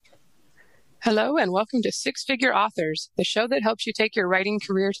Hello and welcome to Six Figure Authors, the show that helps you take your writing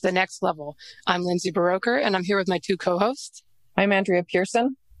career to the next level. I'm Lindsay Baroker and I'm here with my two co-hosts. I'm Andrea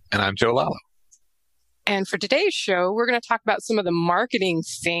Pearson. And I'm Joe Lalo. And for today's show, we're going to talk about some of the marketing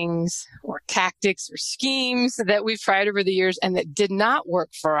things or tactics or schemes that we've tried over the years and that did not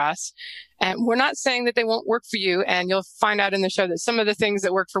work for us. And we're not saying that they won't work for you. And you'll find out in the show that some of the things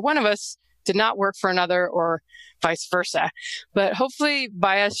that worked for one of us did not work for another or vice versa. But hopefully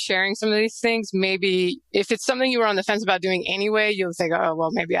by us sharing some of these things, maybe if it's something you were on the fence about doing anyway, you'll think, oh, well,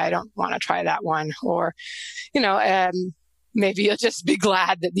 maybe I don't want to try that one. Or, maybe you'll just be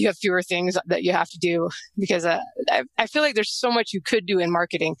glad that you have fewer things that you have to do because I feel like there's so much you could do in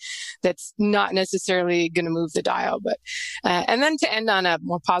marketing that's not necessarily going to move the dial. But and then to end on a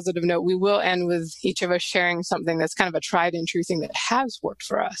more positive note, we will end with each of us sharing something that's kind of a tried and true thing that has worked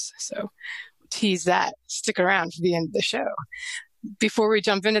for us. So tease that. Stick around for the end of the show. Before we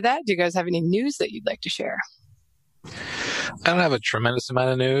jump into that, do you guys have any news that you'd like to share? I don't have a tremendous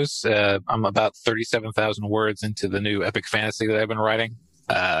amount of news. I'm about 37,000 words into the new epic fantasy that I've been writing.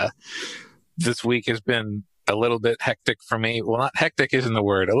 This week has been a little bit hectic for me. Well, not hectic isn't the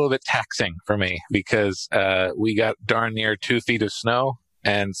word. A little bit taxing for me because we got darn near 2 feet of snow.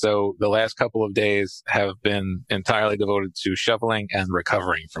 And so the last couple of days have been entirely devoted to shoveling and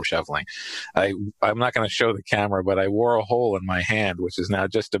recovering from shoveling. I'm not going to show the camera, but I wore a hole in my hand, which is now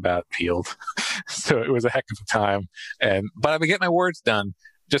just about healed. So it was a heck of a time. But I've been getting my words done,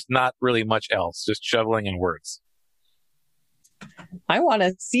 just not really much else, just shoveling and words. I want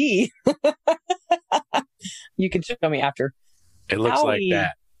to see. You can show me after. It looks like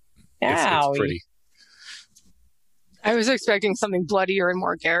that. It's pretty. I was expecting something bloodier and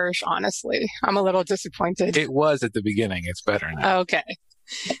more garish, honestly. I'm a little disappointed. It was at the beginning. It's better now. Okay.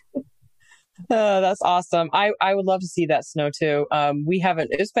 That's awesome. I would love to see that snow too.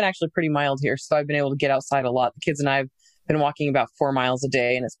 It's been actually pretty mild here, so I've been able to get outside a lot. The kids and I have been walking about 4 miles a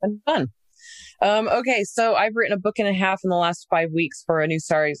day, and it's been fun. Okay, so I've written a book and a half in the last 5 weeks for a new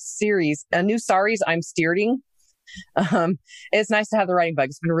series. A new series I'm steering. It's nice to have the writing bug.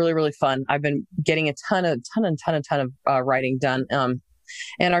 It's been really, really fun. I've been getting a ton of writing done.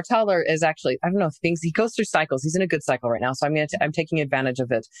 And our toddler is actually, I don't know, he goes through cycles. He's in a good cycle right now. So I'm taking advantage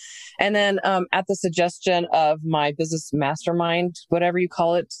of it. And then, at the suggestion of my business mastermind, whatever you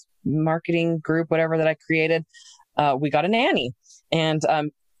call it, marketing group, whatever that I created, we got a nanny, and,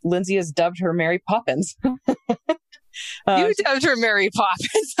 Lindsay has dubbed her Mary Poppins. You dubbed her Mary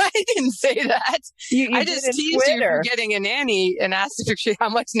Poppins. I didn't say that. I just teased you for getting a nanny and asked if how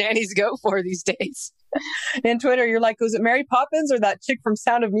much nannies go for these days. In Twitter, you're like, was it Mary Poppins or that chick from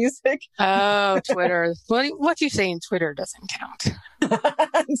Sound of Music? Oh, Twitter. What you say in Twitter doesn't count.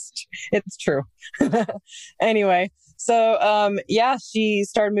 It's true. Anyway, so she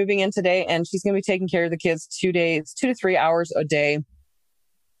started moving in today, and she's going to be taking care of the kids 2 to 3 hours a day.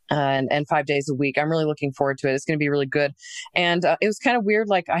 And 5 days a week. I'm really looking forward to it. It's going to be really good. And it was kind of weird.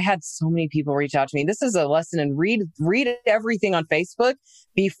 Like, I had so many people reach out to me. This is a lesson in read everything on Facebook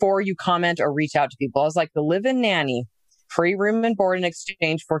before you comment or reach out to people. I was like, the live-in nanny, free room and board in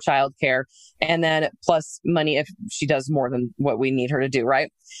exchange for childcare, and then plus money if she does more than what we need her to do,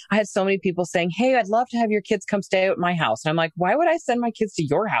 right? I had so many people saying, hey, I'd love to have your kids come stay at my house. And I'm like, why would I send my kids to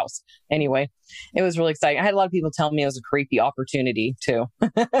your house? Anyway, it was really exciting. I had a lot of people telling me it was a creepy opportunity too.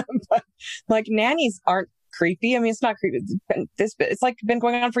 But like, nannies aren't creepy. I mean, it's not creepy. It's like been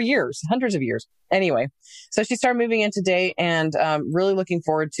going on for years, hundreds of years. Anyway, so she started moving in today, and really looking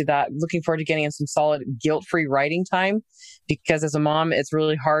forward to that. Looking forward to getting in some solid guilt-free writing time, because as a mom, it's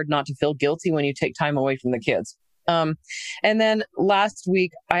really hard not to feel guilty when you take time away from the kids. And then last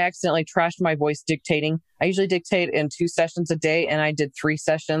week, I accidentally trashed my voice dictating. I usually dictate in 2 sessions a day, and I did 3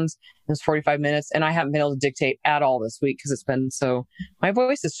 sessions. It was 45 minutes, and I haven't been able to dictate at all this week because my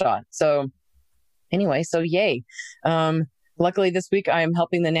voice is shot. So anyway, so yay. Luckily this week I am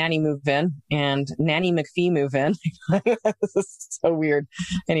helping the nanny move in, and Nanny McPhee move in. This is so weird.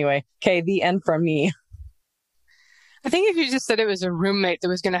 Anyway, okay, the end from me. I think if you just said it was a roommate that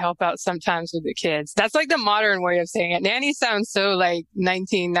was going to help out sometimes with the kids, that's like the modern way of saying it. Nanny sounds so like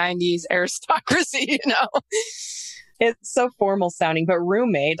 1990s aristocracy, It's so formal sounding, but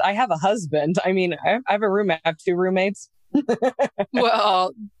roommate, I have a husband. I mean, I have a roommate. I have 2 roommates.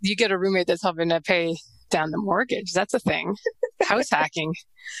 Well, you get a roommate that's helping to pay down the mortgage. That's a thing. House hacking.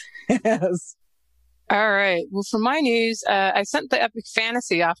 Yes. All right. Well, for my news, I sent the Epic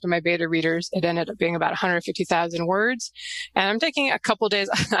Fantasy off to my beta readers. It ended up being about 150,000 words. And I'm taking a couple days.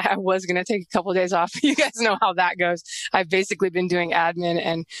 I was going to take a couple days off. You guys know how that goes. I've basically been doing admin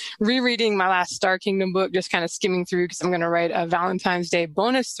and rereading my last Star Kingdom book, just kind of skimming through because I'm going to write a Valentine's Day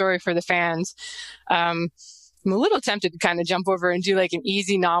bonus story for the fans. I'm a little tempted to kind of jump over and do like an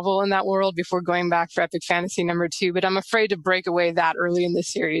easy novel in that world before going back for Epic Fantasy #2, but I'm afraid to break away that early in the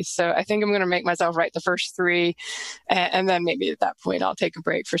series. So I think I'm going to make myself write the first 3, and then maybe at that point I'll take a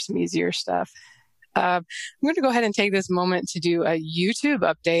break for some easier stuff. I'm going to go ahead and take this moment to do a YouTube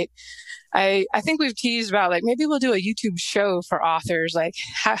update. I think we've teased about like maybe we'll do a YouTube show for authors, like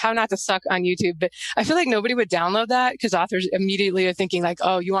how not to suck on YouTube. But I feel like nobody would download that because authors immediately are thinking like,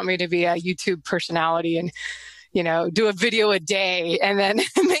 oh, you want me to be a YouTube personality and do a video a day and then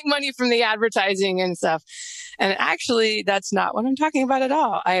make money from the advertising and stuff. And actually, that's not what I'm talking about at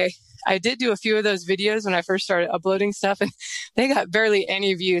all. I did do a few of those videos when I first started uploading stuff, and they got barely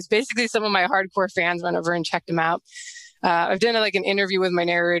any views. Basically, some of my hardcore fans went over and checked them out. I've done like an interview with my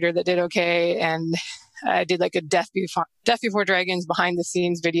narrator that did okay, and I did like a Death Before Dragons behind the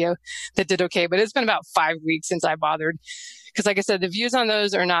scenes video that did okay, but it's been about 5 weeks since I bothered. Because like I said, the views on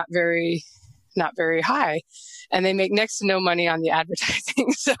those are not very high, and they make next to no money on the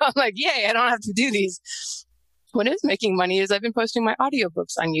advertising. So I'm like, yay, I don't have to do these. What is making money is I've been posting my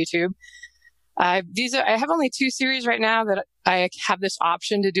audiobooks on YouTube. I have only 2 series right now that I have this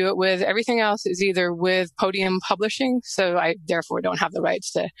option to do it with. Everything else is either with Podium Publishing, so I therefore don't have the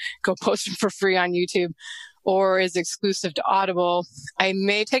rights to go post them for free on YouTube, or is exclusive to Audible. I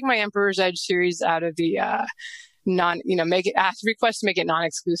may take my Emperor's Edge series out of the request to make it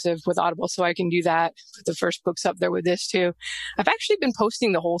non-exclusive with Audible, so I can do that. Put the first books up there with this too. I've actually been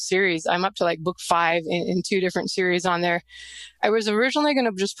posting the whole series. I'm up to like book 5 in 2 different series on there. I was originally going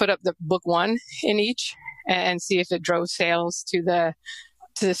to just put up the book 1 in each and see if it drove sales to the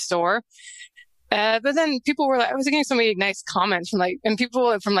store. But then people were like, I was getting so many nice comments from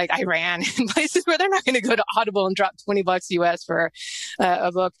people from like Iran and places where they're not going to go to Audible and drop $20 US for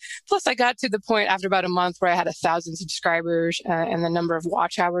a book. Plus I got to the point after about a month where I had 1,000 subscribers and the number of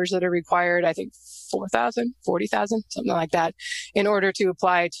watch hours that are required, I think 4,000, 40,000, something like that, in order to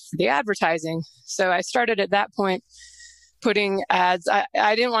apply for the advertising. So I started at that point putting ads. I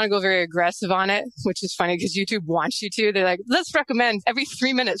didn't want to go very aggressive on it, which is funny because YouTube wants you to. They're like, let's recommend every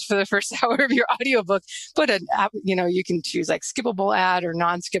 3 minutes for the first hour of your audiobook. Put an app, you can choose like skippable ad or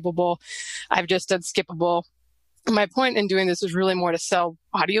non-skippable. I've just done skippable. My point in doing this is really more to sell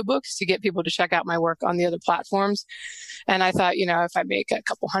audiobooks to get people to check out my work on the other platforms. And I thought, if I make a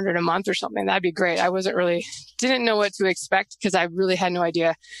couple hundred a month or something, that'd be great. I didn't know what to expect because I really had no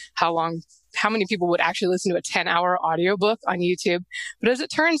idea how many people would actually listen to a 10-hour audiobook on YouTube. But as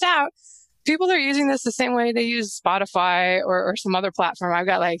it turns out, people are using this the same way they use Spotify or some other platform. I've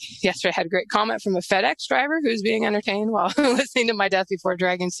got yesterday I had a great comment from a FedEx driver who's being entertained while listening to my Death Before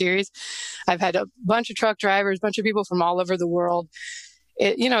Dragons series. I've had a bunch of truck drivers, a bunch of people from all over the world.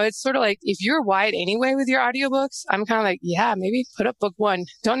 It's sort of like if you're wide anyway with your audiobooks, I'm kind of like, yeah, maybe put up book 1.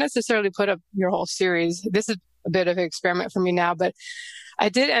 Don't necessarily put up your whole series. This is a bit of an experiment for me now, but I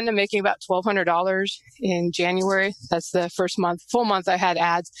did end up making about $1,200 in January. That's the first full month I had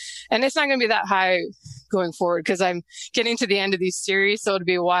ads. And it's not going to be that high going forward because I'm getting to the end of these series. So it'll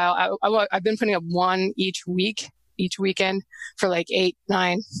be a while. I've been putting up 1 each weekend for like 8,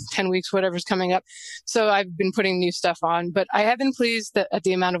 9, 10 weeks, whatever's coming up. So I've been putting new stuff on, but I have been pleased at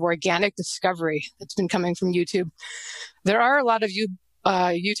the amount of organic discovery that's been coming from YouTube. There are a lot of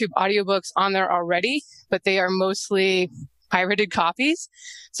YouTube audiobooks on there already, but they are mostly pirated copies.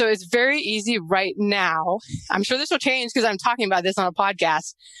 So it's very easy right now. I'm sure this will change because I'm talking about this on a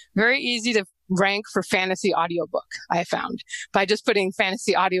podcast. Very easy to rank for fantasy audiobook, I found, by just putting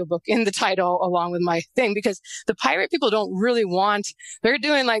fantasy audiobook in the title along with my thing, because the pirate people don't really they're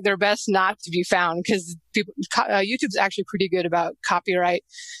doing like their best not to be found because YouTube's actually pretty good about copyright.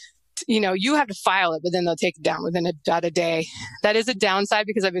 You have to file it, but then they'll take it down within about a day. That is a downside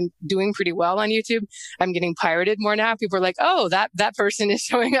because I've been doing pretty well on YouTube. I'm getting pirated more now. People are like, oh, that person is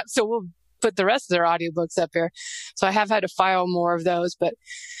showing up. So we'll put the rest of their audiobooks up here. So I have had to file more of those. But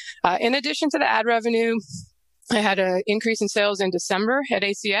in addition to the ad revenue, I had an increase in sales in December at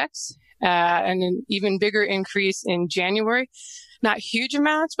ACX and an even bigger increase in January. Not huge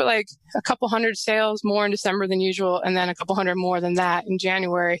amounts, but like a couple hundred sales more in December than usual, and then a couple hundred more than that in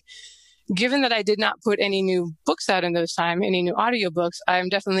January. Given that I did not put any new books out in those time, any new audiobooks, I'm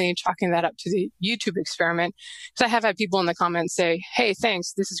definitely chalking that up to the YouTube experiment. Because I have had people in the comments say, hey,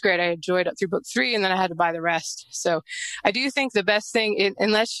 thanks, this is great. I enjoyed it through book 3, and then I had to buy the rest. So I do think the best thing,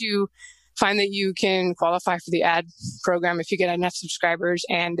 unless you find that you can qualify for the ad program if you get enough subscribers.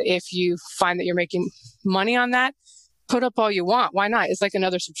 And if you find that you're making money on that, put up all you want. Why not? It's like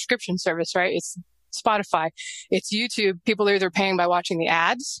another subscription service, right? It's Spotify. It's YouTube. People are either paying by watching the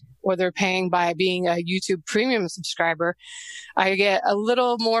ads or they're paying by being a YouTube premium subscriber. I get a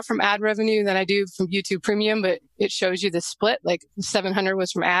little more from ad revenue than I do from YouTube premium, but it shows you the split. Like 700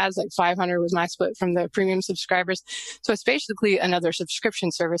 was from ads, like 500 was my split from the premium subscribers. So it's basically another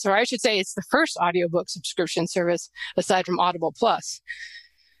subscription service, or I should say it's the first audiobook subscription service aside from Audible Plus.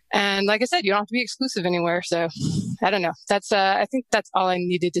 And like I said, you don't have to be exclusive anywhere. So I don't know. I think that's all I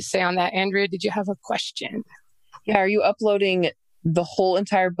needed to say on that. Andrea, did you have a question? Yeah. Are you uploading the whole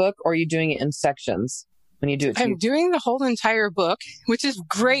entire book, or are you doing it in sections when you do it? I'm doing the whole entire book, which is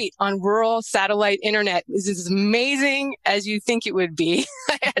great on rural satellite internet. It's as amazing as you think it would be.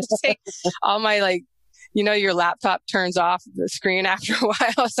 I had to take all my, your laptop turns off the screen after a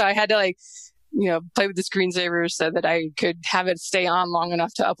while. So I had to play with the screensavers so that I could have it stay on long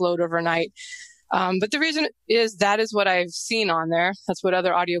enough to upload overnight. But the reason is that is what I've seen on there. That's what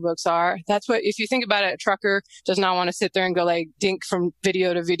other audiobooks are. That's what, if you think about it, a trucker does not want to sit there and go dink from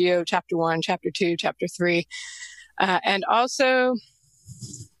video to video, chapter 1, chapter 2, chapter 3. And also,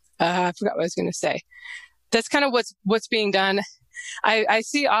 I forgot what I was going to say. That's kind of what's being done. I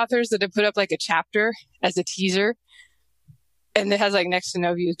see authors that have put up a chapter as a teaser, and it has next to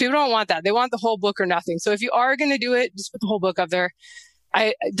no views. People don't want that. They want the whole book or nothing. So if you are going to do it, just put the whole book up there.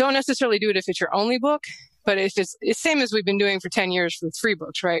 I don't necessarily do it if it's your only book, but if it's same as we've been doing for 10 years with free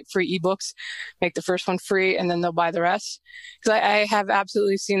books, right? Free ebooks, make the first one free and then they'll buy the rest. Because I have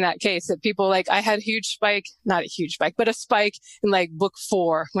absolutely seen that case that people I had a spike in book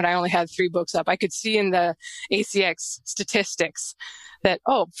 4 when I only had 3 books up. I could see in the ACX statistics that,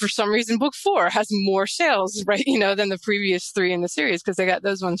 for some reason, book 4 has more sales, right? Than the previous 3 in the series because they got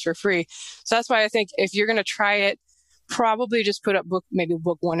those ones for free. So that's why I think if you're going to try it, probably just put up maybe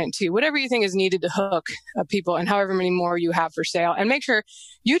book 1 and 2, whatever you think is needed to hook people, and however many more you have for sale. And make sure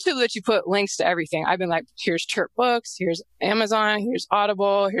YouTube lets you put links to everything. I've been here's Chirp Books, here's Amazon, here's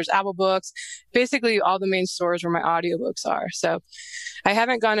Audible, here's Apple Books, basically all the main stores where my audiobooks are. So I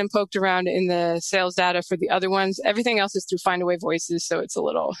haven't gone and poked around in the sales data for the other ones. Everything else is through Findaway Voices, so it's a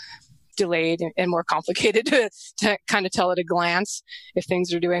little delayed and more complicated to kind of tell at a glance if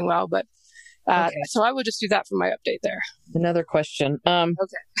things are doing well. But so I will just do that for my update there. Another question.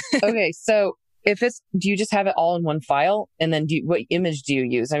 Okay. Okay. So do you just have it all in one file? And then what image do you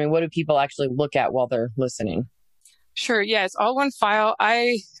use? I mean, what do people actually look at while they're listening? Sure. Yeah, it's all one file.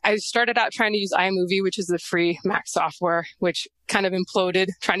 I started out trying to use iMovie, which is the free Mac software, which kind of imploded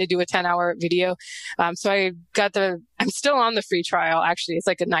trying to do a 10-hour video. So I'm still on the free trial. Actually, it's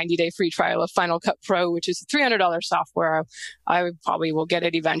like a 90-day free trial of Final Cut Pro, which is a $300 software. I probably will get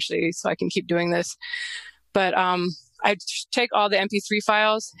it eventually so I can keep doing this. But I take all the MP3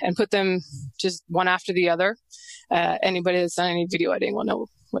 files and put them just one after the other. Anybody that's done any video editing will know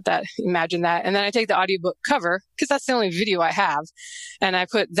imagine that. And then I take the audiobook cover, because that's the only video I have. And I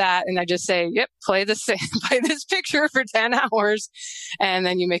put that and I just say, yep, play this picture for 10 hours. And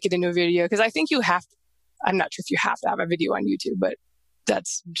then you make it into a video. Because I think I'm not sure if you have to have a video on YouTube, but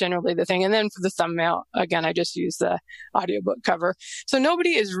that's generally the thing. And then for the thumbnail, again, I just use the audiobook cover. So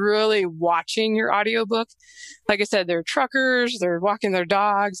nobody is really watching your audiobook. Like I said, they're truckers, they're walking their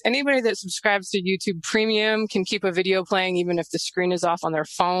dogs. Anybody that subscribes to YouTube Premium can keep a video playing even if the screen is off on their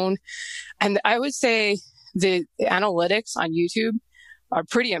phone. And I would say the analytics on YouTube are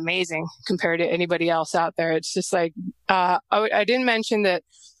pretty amazing compared to anybody else out there. It's just I didn't mention that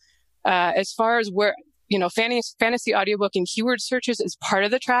as far as where fantasy audiobook and keyword searches is part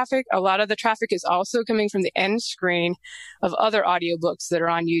of the traffic. A lot of the traffic is also coming from the end screen of other audiobooks that are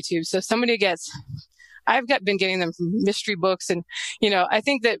on YouTube. So I've been getting them from mystery books. And, I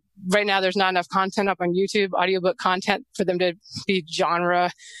think that right now there's not enough content up on YouTube, audiobook content, for them to be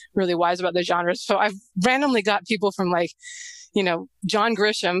really wise about the genres. So I've randomly got people from John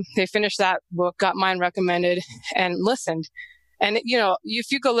Grisham. They finished that book, got mine recommended and listened. And,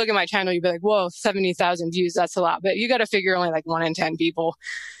 if you go look at my channel, you'd be like, whoa, 70,000 views, that's a lot. But you got to figure only 1 in 10 people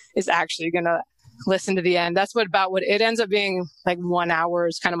is actually going to listen to the end. That's what it ends up being 1 hour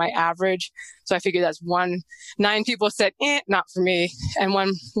is kind of my average. So I figure that's 9 people said, not for me. And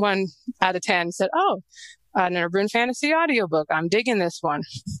one out of 10 said, an urban fantasy audiobook. I'm digging this one.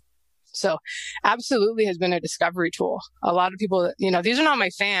 So absolutely has been a discovery tool. A lot of people, these are not my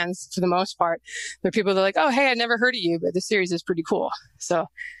fans for the most part. They're people that are like, oh, hey, I'd never heard of you, but this series is pretty cool. So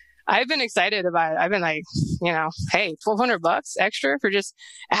I've been excited about it. I've been hey, $1,200 extra for just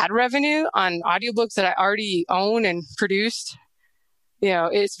ad revenue on audiobooks that I already own and produced.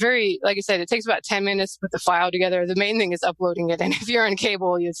 it's very, like I said, it takes about 10 minutes to put the file together. The main thing is uploading it. And if you're on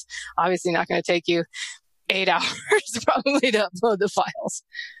cable, it's obviously not going to take you 8 hours probably to upload the files.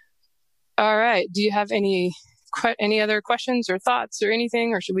 All right. Do you have any other questions or thoughts or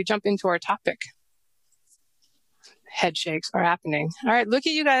anything, or should we jump into our topic? Head shakes are happening. All right. Look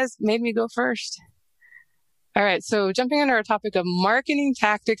at you guys. Made me go first. All right. So jumping into our topic of marketing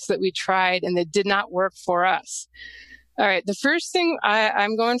tactics that we tried and that did not work for us. All right. The first thing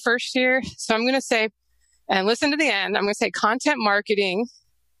I'm going first here. So I'm going to say, and listen to the end, I'm going to say content marketing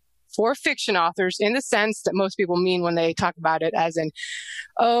for fiction authors in the sense that most people mean when they talk about it, as in,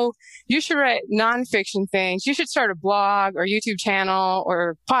 oh, you should write nonfiction things. You should start a blog or YouTube channel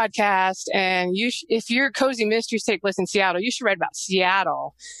or podcast. And if your cozy mysteries take place in Seattle, you should write about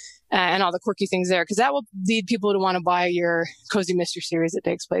Seattle and all the quirky things there, because that will lead people to want to buy your cozy mystery series that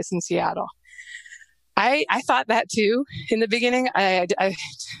takes place in Seattle. I thought that too in the beginning. I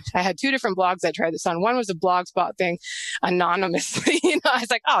had 2 different blogs I tried this on. One was a Blogspot thing anonymously. I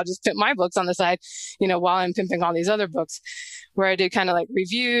was like, oh, I'll just pimp my books on the side, while I'm pimping all these other books, where I did kind of like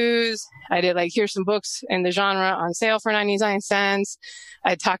reviews. I did like, here's some books in the genre on sale for 99 cents.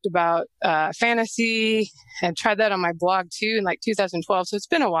 I talked about fantasy and tried that on my blog too in like 2012. So it's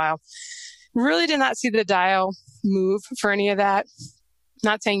been a while. Really did not see the dial move for any of that.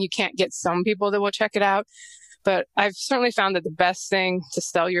 Not saying you can't get some people that will check it out, but I've certainly found that the best thing to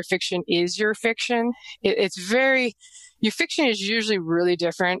sell your fiction is your fiction. Your fiction is usually really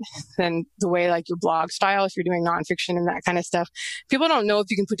different than the way like your blog style, if you're doing nonfiction and that kind of stuff. People don't know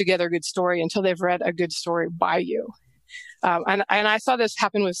if you can put together a good story until they've read a good story by you. And I saw this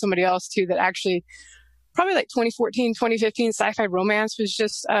happen with somebody else too, that actually probably like 2014, 2015, sci-fi romance was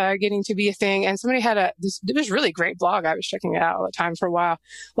just getting to be a thing. And somebody had this really great blog. I was checking it out all the time for a while.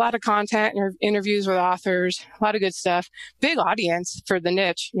 A lot of content, interviews with authors, a lot of good stuff. Big audience for the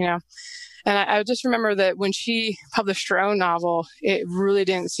niche, And I just remember that when she published her own novel, it really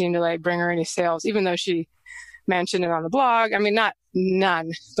didn't seem to like bring her any sales, even though she mentioned it on the blog. I mean, not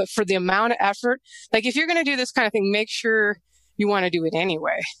none, but for the amount of effort, like if you're going to do this kind of thing, make sure you want to do it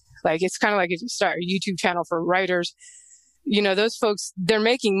anyway. Like, it's kind of like if you start a YouTube channel for writers, those folks, they're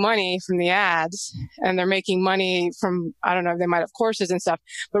making money from the ads and they're making money from, I don't know, they might have courses and stuff,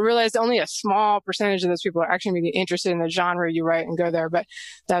 but realize only a small percentage of those people are actually really interested in the genre you write and go there. But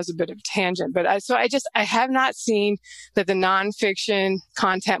that was a bit of a tangent. But I have not seen that the nonfiction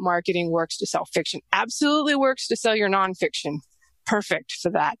content marketing works to sell fiction. Absolutely works to sell your nonfiction. Perfect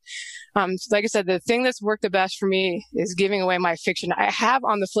for that. Like I said, the thing that's worked the best for me is giving away my fiction. I have,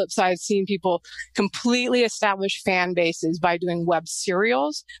 on the flip side, seen people completely establish fan bases by doing web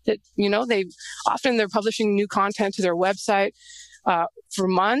serials that, they're publishing new content to their website for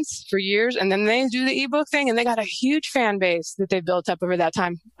months, for years, and then they do the ebook thing, and they got a huge fan base that they built up over that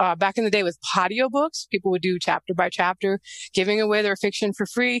time. Back in the day with audiobooks, people would do chapter by chapter, giving away their fiction for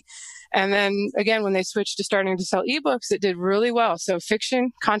free. And then again, when they switched to starting to sell ebooks, it did really well. So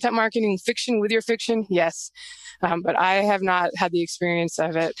fiction, content marketing, fiction with your fiction, yes. But I have not had the experience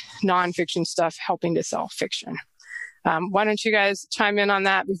of it, nonfiction stuff, helping to sell fiction. Why don't you guys chime in on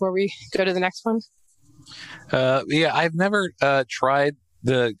that before we go to the next one? I've never tried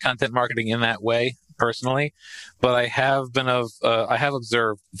the content marketing in that way personally, but I have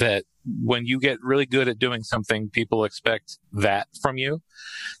observed that when you get really good at doing something, people expect that from you.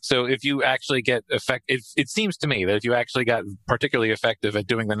 So if you actually get it seems to me that if you actually got particularly effective at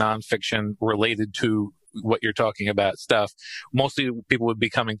doing the nonfiction related to what you're talking about stuff, mostly people would be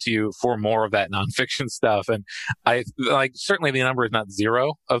coming to you for more of that nonfiction stuff. And certainly the number is not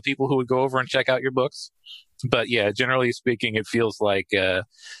 0 of people who would go over and check out your books. But yeah, generally speaking, it feels like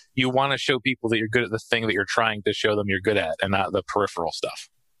you want to show people that you're good at the thing that you're trying to show them you're good at, and not the peripheral stuff.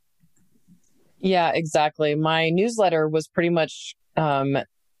 Yeah, exactly. My newsletter was pretty much,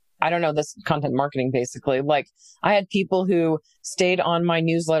 this content marketing basically. Like, I had people who stayed on my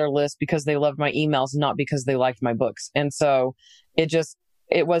newsletter list because they loved my emails, not because they liked my books. And so it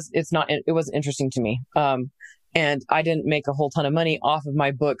was interesting to me. And I didn't make a whole ton of money off of my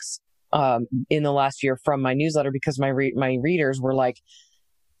books in the last year from my newsletter, because my readers were like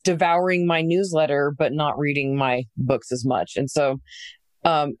devouring my newsletter, but not reading my books as much. And so,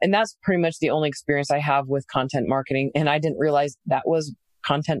 and that's pretty much the only experience I have with content marketing. And I didn't realize that was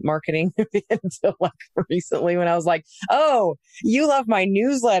content marketing until like recently, when I was like, oh, you love my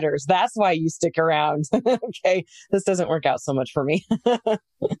newsletters. That's why you stick around. Okay. This doesn't work out so much for me.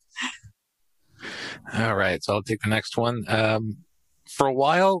 All right. So I'll take the next one. for a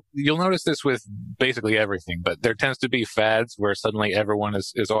while, you'll notice this with basically everything, but there tends to be fads where suddenly everyone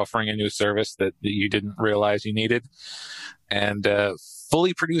is offering a new service that you didn't realize you needed. And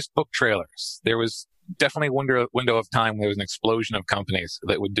fully produced book trailers. There was definitely a window of time where there was an explosion of companies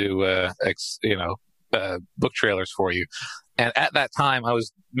that would do book trailers for you. And at that time, I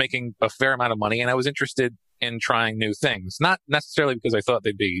was making a fair amount of money, and I was interested in trying new things. Not necessarily because I thought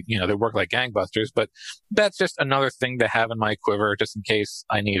they'd work like gangbusters, but that's just another thing to have in my quiver just in case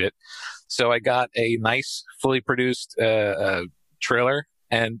I need it. So I got a nice, fully produced trailer,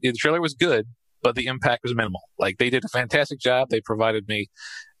 and the trailer was good, but the impact was minimal. Like, they did a fantastic job. They provided me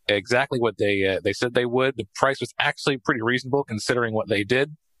exactly what they said they would. The price was actually pretty reasonable considering what they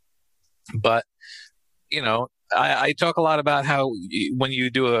did. But, I talk a lot about how when you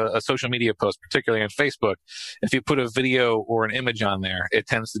do a social media post, particularly on Facebook, if you put a video or an image on there, it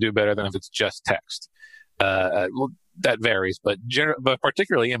tends to do better than if it's just text. Well, that varies, but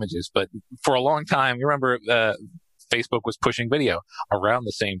particularly images. But for a long time, you remember Facebook was pushing video around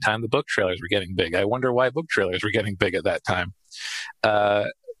the same time the book trailers were getting big. I wonder why book trailers were getting big at that time.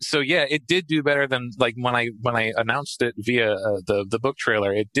 So yeah, it did do better than, like, when I announced it via the book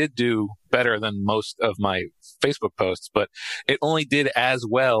trailer, it did do better than most of my Facebook posts, but it only did as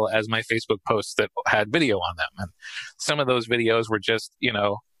well as my Facebook posts that had video on them. And some of those videos were just,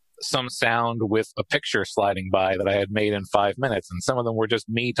 some sound with a picture sliding by that I had made in 5 minutes. And some of them were just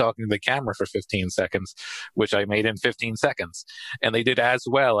me talking to the camera for 15 seconds, which I made in 15 seconds. And they did as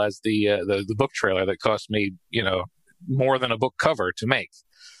well as the book trailer that cost me, more than a book cover to make.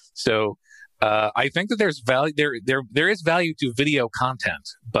 So I think that there's value there is value to video content,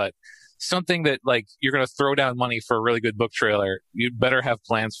 but something that, like, you're going to throw down money for a really good book trailer, you better have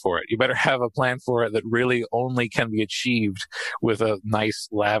plans for it. You better have a plan for it that really only can be achieved with a nice,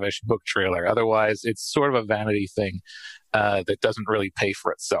 lavish book trailer. Otherwise, it's sort of a vanity thing that doesn't really pay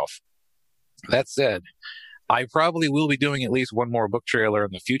for itself. That said, I probably will be doing at least one more book trailer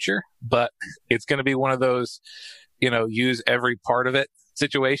in the future, but it's going to be one of those, use every part of it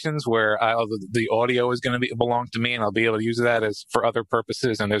situations where the audio is going to belong to me, and I'll be able to use that as for other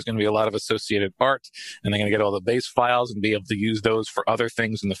purposes. And there's going to be a lot of associated art, and I'm going to get all the base files and be able to use those for other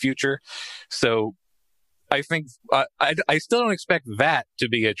things in the future. So I think I still don't expect that to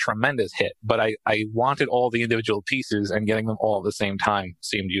be a tremendous hit, but I wanted all the individual pieces, and getting them all at the same time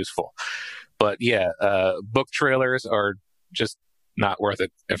seemed useful. But yeah, book trailers are just not worth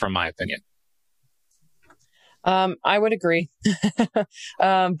it, from my opinion. I would agree.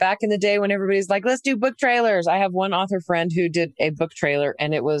 Back in the day when everybody's like, let's do book trailers. I have one author friend who did a book trailer,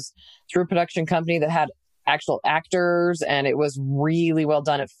 and it was through a production company that had actual actors, and it was really well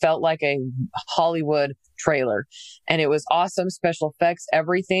done. It felt like a Hollywood trailer, and it was awesome. Special effects,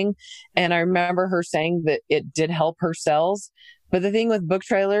 everything. And I remember her saying that it did help her sales. But the thing with book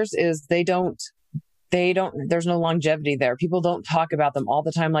trailers is there's no longevity there. People don't talk about them all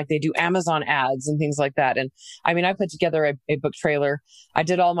the time like they do Amazon ads and things like that. And I mean, I put together a book trailer. I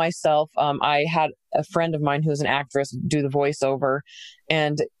did all myself. I had a friend of mine who's an actress do the voiceover,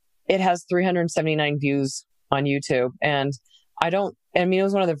 and it has 379 views on YouTube. And it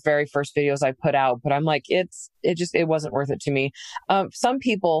was one of the very first videos I put out, but I'm like, it wasn't worth it to me. Some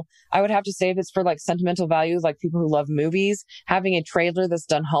people, I would have to say, if it's for like sentimental values, like people who love movies, having a trailer that's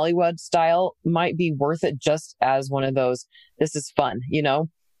done Hollywood style might be worth it just as one of those, this is fun,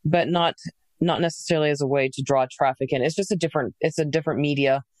 but not necessarily as a way to draw traffic in. It's just a different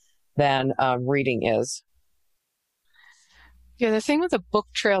media than reading is. Yeah, the thing with a book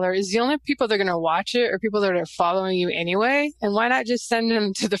trailer is the only people that are going to watch it are people that are following you anyway. And why not just send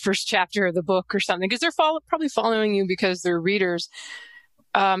them to the first chapter of the book or something? Because they're probably following you because they're readers.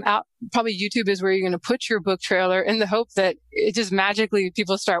 Probably YouTube is where you're going to put your book trailer in the hope that it just magically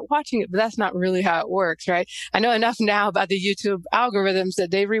people start watching it. But that's not really how it works, right? I know enough now about the YouTube algorithms that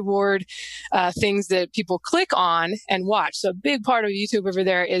they reward things that people click on and watch. So a big part of YouTube over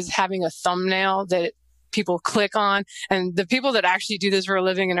there is having a thumbnail that people click on, and the people that actually do this for a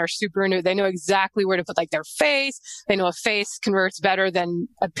living and are super into it, they know exactly where to put like their face. They know a face converts better than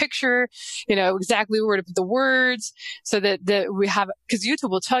a picture, exactly where to put the words, so that we have, because YouTube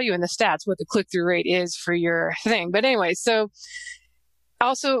will tell you in the stats what the click-through rate is for your thing. But anyway, so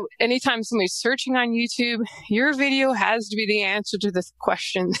also, anytime somebody's searching on YouTube, your video has to be the answer to the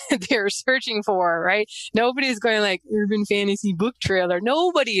question that they're searching for, right? Nobody's going like urban fantasy book trailer.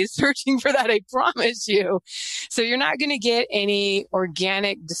 Nobody is searching for that, I promise you. So you're not going to get any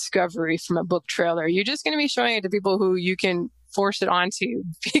organic discovery from a book trailer. You're just going to be showing it to people who you can force it onto you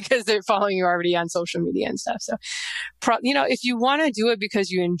because they're following you already on social media and stuff. So, if you want to do it because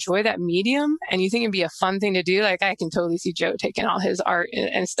you enjoy that medium and you think it'd be a fun thing to do, like I can totally see Joe taking all his art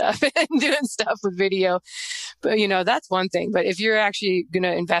and stuff and doing stuff with video. But, that's one thing. But if you're actually going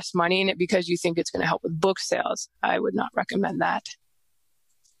to invest money in it because you think it's going to help with book sales, I would not recommend that.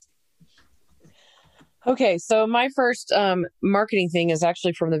 Okay, so my first marketing thing is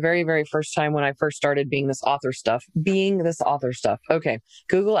actually from the very, very first time when I first started being this author stuff. Okay,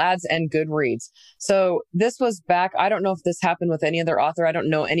 Google Ads and Goodreads. So this was back, I don't know if this happened with any other author. I don't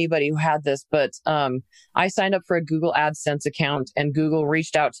know anybody who had this, but I signed up for a Google AdSense account and Google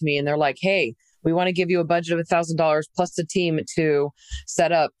reached out to me and they're like, hey, we want to give you a budget of $1,000 plus the team to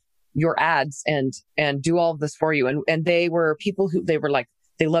set up your ads and do all of this for you. And they were people who they were like,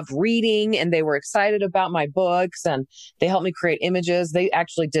 they loved reading and they were excited about my books and they helped me create images. They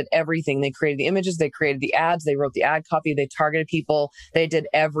actually did everything. They created the images, they created the ads, they wrote the ad copy, they targeted people, they did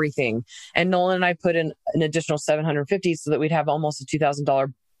everything. And Nolan and I put in an additional $750 so that we'd have almost a $2,000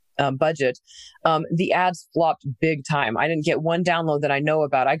 budget. The ads flopped big time. I didn't get one download that I know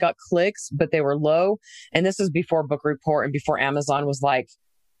about. I got clicks, but they were low. And this was before Book Report and before Amazon was like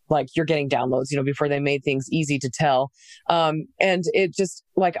you're getting downloads, before they made things easy to tell. And it just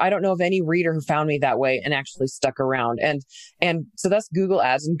I don't know of any reader who found me that way and actually stuck around. And so that's Google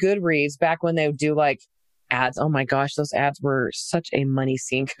Ads and Goodreads back when they would do ads. Oh my gosh, those ads were such a money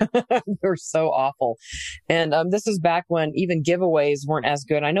sink. They were so awful. And this is back when even giveaways weren't as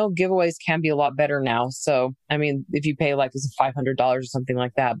good. I know giveaways can be a lot better now. So, I mean, if you pay this is $500 or something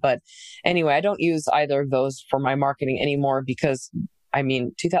like that. But anyway, I don't use either of those for my marketing anymore because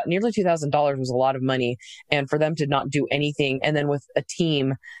nearly $2,000 was a lot of money. And for them to not do anything, and then with a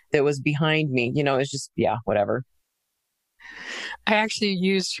team that was behind me, it's just, whatever. I actually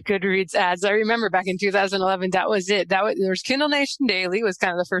used Goodreads ads. I remember back in 2011, that was it. There was Kindle Nation Daily was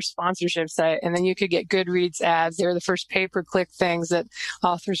kind of the first sponsorship site. And then you could get Goodreads ads. They were the first pay-per-click things that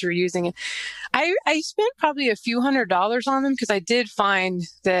authors were using. And I spent probably a few $100s on them because I did find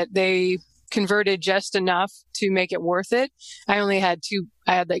that they converted just enough to make it worth it. I had 2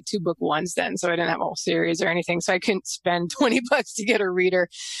 book ones then, so I didn't have a whole series or anything. So I couldn't spend $20 to get a reader.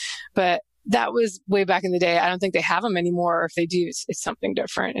 But that was way back in the day. I don't think they have them anymore. Or if they do, it's something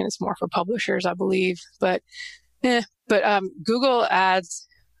different and it's more for publishers, I believe. But Google Ads,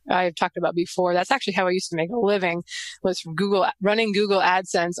 I've talked about before. That's actually how I used to make a living, was from running Google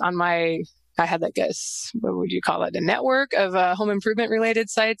AdSense on I had what would you call it? A network of home improvement related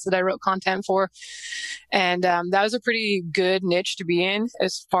sites that I wrote content for. And that was a pretty good niche to be in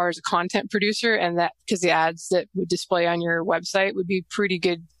as far as a content producer. And that because the ads that would display on your website would be pretty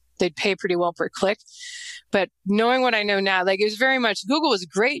good. They'd pay pretty well per click. But knowing what I know now, it was very much, Google was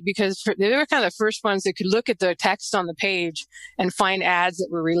great because they were kind of the first ones that could look at the text on the page and find ads that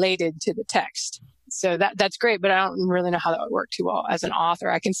were related to the text. So that's great, but I don't really know how that would work too well as an author.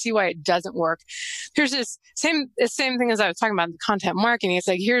 I can see why it doesn't work. Here's the same thing as I was talking about in content marketing. It's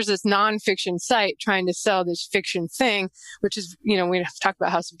here's this nonfiction site trying to sell this fiction thing, which is, we have to talk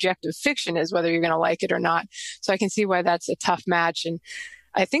about how subjective fiction is, whether you're going to like it or not. So I can see why that's a tough match. And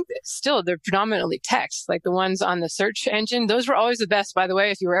I think that still they're predominantly text, like the ones on the search engine. Those were always the best, by the way.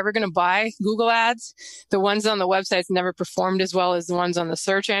 If you were ever going to buy Google ads, the ones on the websites never performed as well as the ones on the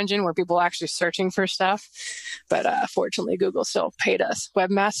search engine where people were actually searching for stuff. But fortunately, Google still paid us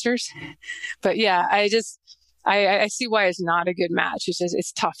webmasters. But yeah, I see why it's not a good match. It's just,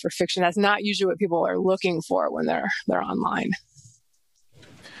 it's tough for fiction. That's not usually what people are looking for when they're online.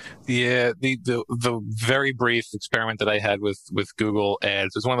 Yeah, the very brief experiment that I had with Google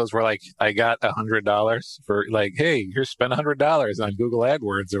Ads was one of those where I got $100 for hey, here's spend $100 on Google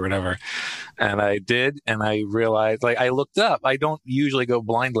AdWords or whatever, and I did, and I realized I looked up. I don't usually go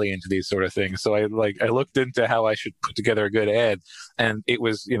blindly into these sort of things, so I looked into how I should put together a good ad, and it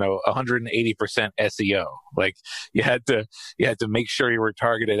was 180% SEO. You had to make sure you were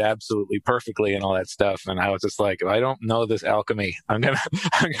targeted absolutely perfectly and all that stuff. And I was just I don't know this alchemy. I'm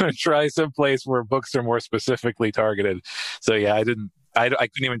gonna try some place where books are more specifically targeted. So yeah, I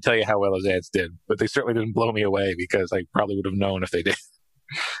couldn't even tell you how well those ads did, but they certainly didn't blow me away because I probably would have known if they did.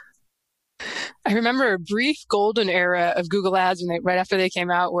 I remember a brief golden era of Google Ads right after they came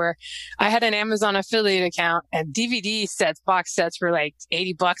out, where I had an Amazon affiliate account and DVD sets, box sets were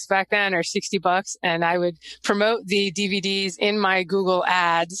 $80 back then or $60. And I would promote the DVDs in my Google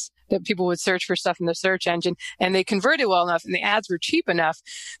Ads that people would search for stuff in the search engine, and they converted well enough and the ads were cheap enough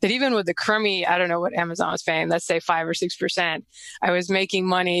that even with the crummy, I don't know what Amazon was paying, let's say 5 or 6%, I was making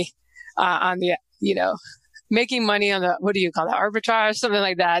money on the, making money on the, what do you call that, arbitrage, something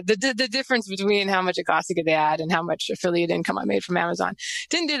like that. The difference between how much it cost to get the ad and how much affiliate income I made from Amazon.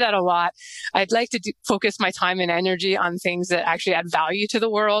 Didn't do that a lot. I'd like to focus my time and energy on things that actually add value to the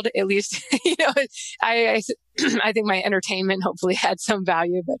world. At least, I think my entertainment hopefully had some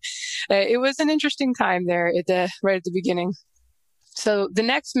value, but it was an interesting time there right at the beginning. So the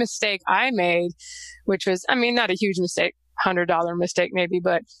next mistake I made, which was, not a huge mistake, $100 mistake maybe,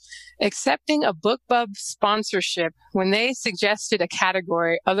 but accepting a BookBub sponsorship when they suggested a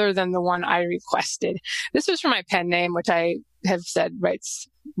category other than the one I requested. This was for my pen name, which I have said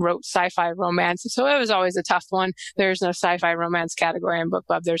wrote sci-fi romance. So it was always a tough one. There's no sci-fi romance category in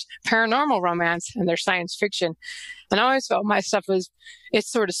BookBub. There's paranormal romance and there's science fiction. And I always felt my stuff it's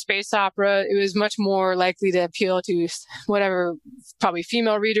sort of space opera. It was much more likely to appeal to whatever, probably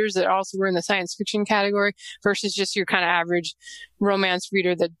female readers that also were in the science fiction category versus just your kind of average romance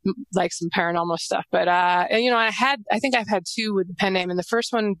reader that likes some paranormal stuff. But, I think I've had two with the pen name, and the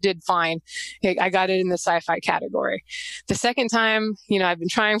first one did fine. I got it in the sci-fi category. The second time, I've been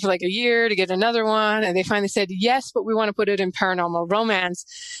trying for like a year to get another one, and they finally said, yes, but we want to put it in paranormal romance.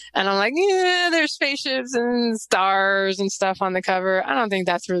 And I'm like, yeah, there's spaceships and stars and stuff on the cover. I don't think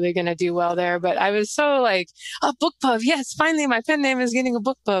that's really going to do well there. But I was so like, oh, BookBub, yes, finally my pen name is getting a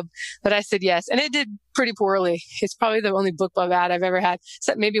BookBub. But I said yes, and it did pretty poorly. It's probably the only BookBub ad I've ever had,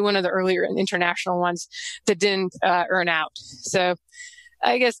 except maybe one of the earlier international ones that didn't earn out. So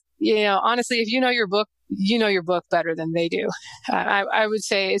I guess, honestly, if you know your book better than they do. I would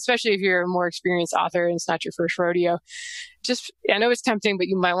say, especially if you're a more experienced author and it's not your first rodeo, I know it's tempting, but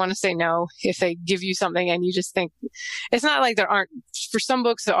you might want to say no if they give you something and you just think, it's not like there aren't, for some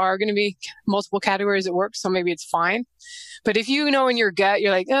books there are going to be multiple categories that work, so maybe it's fine. But if you know in your gut, you're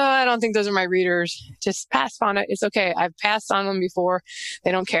like, oh, I don't think those are my readers, just pass on it. It's okay. I've passed on them before.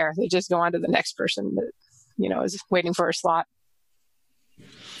 They don't care. They just go on to the next person that, is waiting for a slot.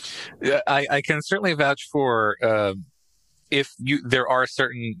 Yeah, I can certainly vouch for there are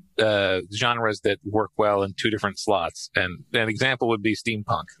certain genres that work well in two different slots. And an example would be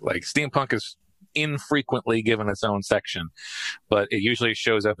steampunk. Like steampunk is infrequently given its own section, but it usually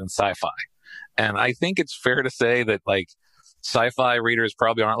shows up in sci-fi. And I think it's fair to say that like sci-fi readers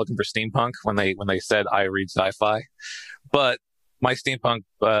probably aren't looking for steampunk when they said I read sci-fi. But my steampunk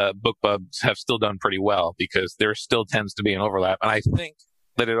BookBubs have still done pretty well because there still tends to be an overlap. And I think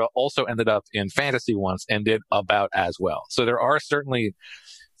that it also ended up in fantasy once and did about as well. So there are certainly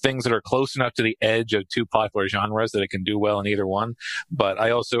things that are close enough to the edge of two popular genres that it can do well in either one. But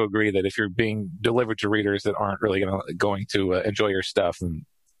I also agree that if you're being delivered to readers that aren't really going to enjoy your stuff, then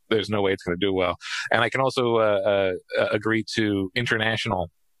there's no way it's going to do well. And I can also agree to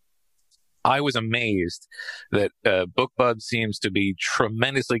international. I was amazed that BookBub seems to be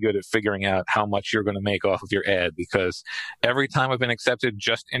tremendously good at figuring out how much you're going to make off of your ad, because every time I've been accepted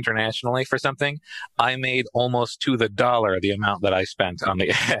just internationally for something, I made almost to the dollar the amount that I spent on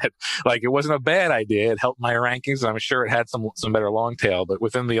the ad. Like, it wasn't a bad idea. It helped my rankings. I'm sure it had some better long tail, but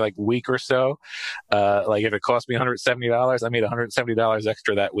within the week or so, if it cost me $170, I made $170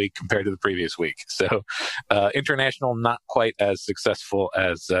 extra that week compared to the previous week. So international, not quite as successful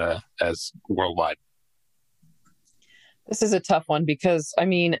as worldwide. This is a tough one because,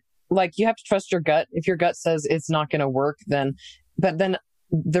 you have to trust your gut. If your gut says it's not going to work, then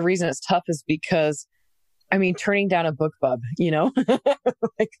the reason it's tough is because, turning down a BookBub,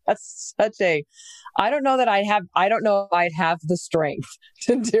 that's I don't know if I'd have the strength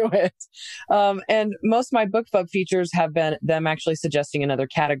to do it. And most of my BookBub features have been them actually suggesting another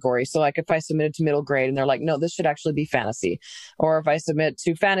category. So if I submitted to middle grade and they're like, no, this should actually be fantasy. Or if I submit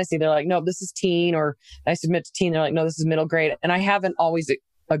to fantasy, they're like, no, this is teen. Or I submit to teen, they're like, no, this is middle grade. And I haven't always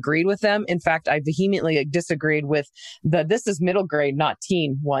agreed with them. In fact, I vehemently disagreed with this is middle grade, not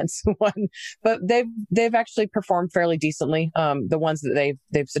teen one. But they've actually performed fairly decently. The ones that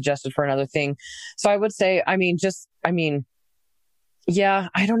they've suggested for another thing. So I would say, yeah,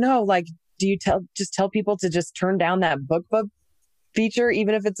 I don't know. Do you tell people to just turn down that BookBub feature,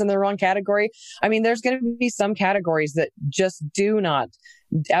 even if it's in the wrong category? There's going to be some categories that just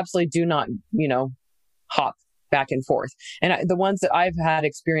absolutely do not, hop back and forth. And the ones that I've had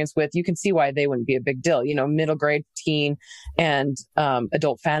experience with, you can see why they wouldn't be a big deal. Middle grade, teen, and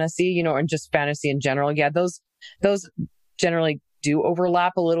adult fantasy, and just fantasy in general. Yeah, those generally do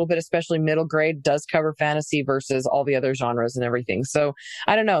overlap a little bit, especially middle grade does cover fantasy versus all the other genres and everything. So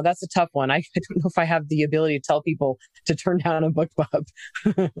I don't know. That's a tough one. I don't know if I have the ability to tell people to turn down a BookBub.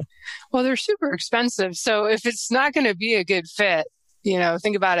 Well, they're super expensive. So if it's not going to be a good fit,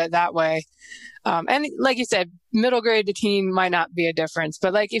 Think about it that way. And like you said, middle grade to teen might not be a difference.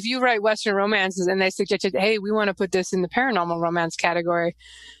 But like if you write Western romances and they suggest, hey, we want to put this in the paranormal romance category,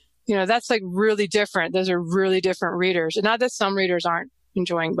 that's like really different. Those are really different readers. And not that some readers aren't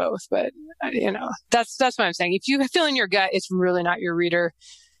enjoying both, but that's what I'm saying. If you feel in your gut it's really not your reader,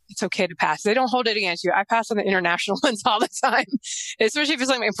 it's okay to pass. They don't hold it against you. I pass on the international ones all the time, especially if it's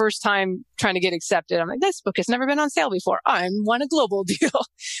like my first time trying to get accepted. I'm like, this book has never been on sale before. I want a global deal.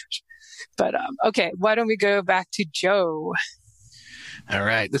 But okay, why don't we go back to Joe? All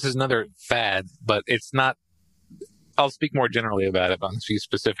right. This is another fad, but it's not. I'll speak more generally about it, but I'll speak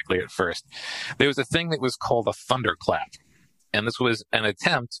specifically at first. There was a thing that was called a thunderclap. And this was an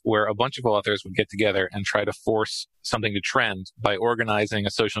attempt where a bunch of authors would get together and try to force something to trend by organizing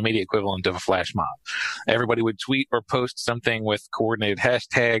a social media equivalent of a flash mob. Everybody would tweet or post something with coordinated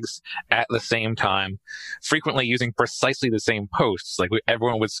hashtags at the same time, frequently using precisely the same posts. Like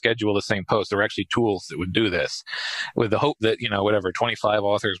everyone would schedule the same post. There were actually tools that would do this with the hope that, 25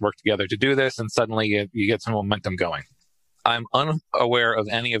 authors work together to do this, and suddenly you get some momentum going. I'm unaware of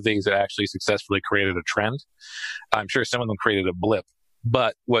any of these that actually successfully created a trend. I'm sure some of them created a blip.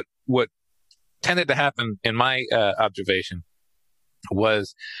 But what tended to happen in my observation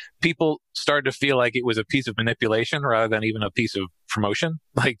was people started to feel like it was a piece of manipulation rather than even a piece of promotion.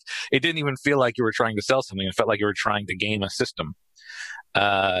 Like it didn't even feel like you were trying to sell something. It felt like you were trying to game a system.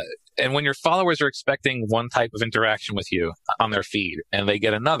 And when your followers are expecting one type of interaction with you on their feed and they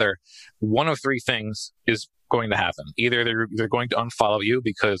get another, one of three things is going to happen. Either they're going to unfollow you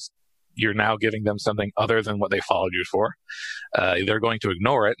because you're now giving them something other than what they followed you for. They're going to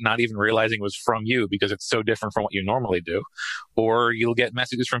ignore it, not even realizing it was from you because it's so different from what you normally do. Or you'll get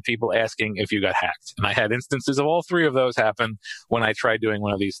messages from people asking if you got hacked. And I had instances of all three of those happen when I tried doing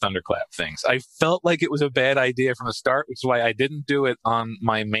one of these thunderclap things. I felt like it was a bad idea from the start, which is why I didn't do it on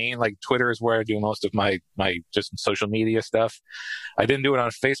my main, like Twitter is where I do most of my just social media stuff. I didn't do it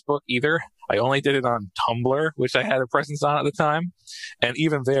on Facebook either. I only did it on Tumblr, which I had a presence on at the time. And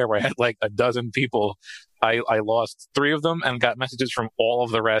even there, where I had like a dozen people, I lost 3 of them and got messages from all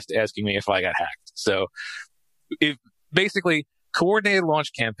of the rest asking me if I got hacked. So basically, coordinated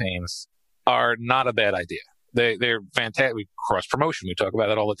launch campaigns are not a bad idea. They're fantastic. Cross promotion, we talk about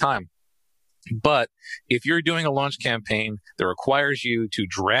that all the time. But if you're doing a launch campaign that requires you to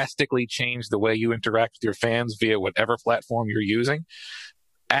drastically change the way you interact with your fans via whatever platform you're using,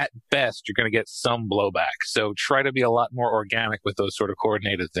 at best, you're going to get some blowback. So try to be a lot more organic with those sort of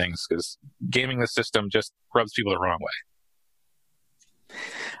coordinated things, because gaming the system just rubs people the wrong way.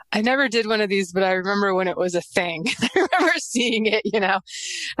 I never did one of these, but I remember when it was a thing. I remember seeing it, And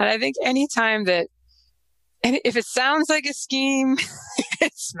I think anytime that, and if it sounds like a scheme,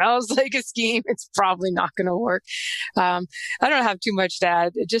 it smells like a scheme, it's probably not going to work. I don't have too much to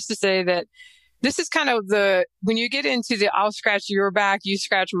add, just to say that this is kind of when you get into the I'll scratch your back, you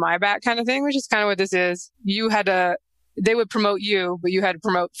scratch my back kind of thing, which is kind of what this is. They would promote you, but you had to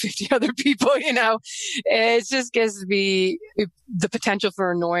promote 50 other people, It just gives the potential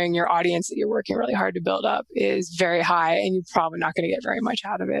for annoying your audience that you're working really hard to build up is very high, and you're probably not going to get very much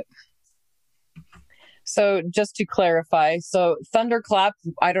out of it. So just to clarify, Thunderclap,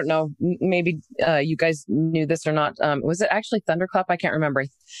 I don't know, maybe you guys knew this or not. Was it actually Thunderclap? I can't remember.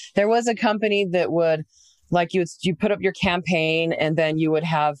 There was a company that would, like, you put up your campaign and then you would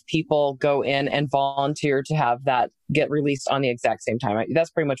have people go in and volunteer to have that get released on the exact same time.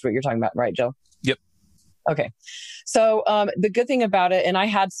 That's pretty much what you're talking about, right, Joe? Yep. Okay. So the good thing about it, and I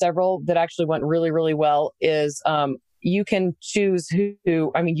had several that actually went really, really well, is you can choose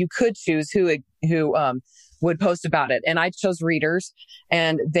you could choose who would post about it. And I chose readers,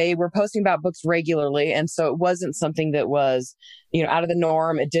 and they were posting about books regularly. And so it wasn't something that was, out of the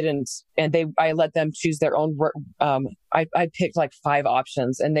norm. It didn't, and I let them choose their own. I picked like 5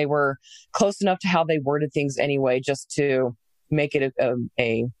 options, and they were close enough to how they worded things anyway, just to make it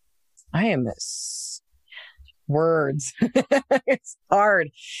words. It's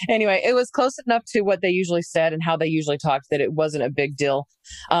hard. Anyway, it was close enough to what they usually said and how they usually talked that it wasn't a big deal.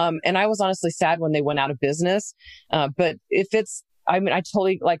 And I was honestly sad when they went out of business. But if I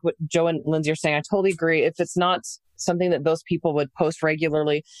totally like what Joe and Lindsay are saying. I totally agree. If it's not something that those people would post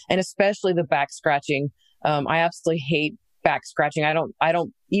regularly, and especially the back scratching, I absolutely hate back scratching. I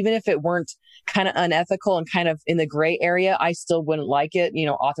don't, even if it weren't kind of unethical and kind of in the gray area, I still wouldn't like it.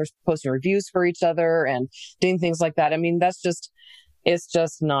 Authors posting reviews for each other and doing things like that. I mean, it's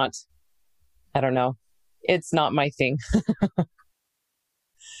just not, I don't know. It's not my thing.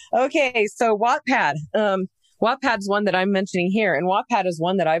 Okay. So Wattpad. Wattpad's one that I'm mentioning here, and Wattpad is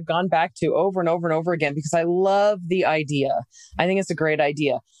one that I've gone back to over and over and over again because I love the idea. I think it's a great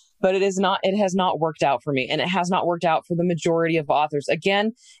idea, but it has not worked out for me, and it has not worked out for the majority of authors.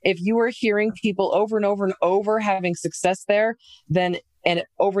 Again, if you are hearing people over and over and over having success there, then and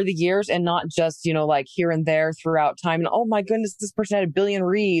over the years, and not just, like here and there throughout time. And oh my goodness, this person had 1 billion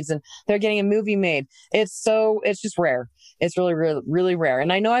reads and they're getting a movie made. It's just rare. It's really, really, really rare.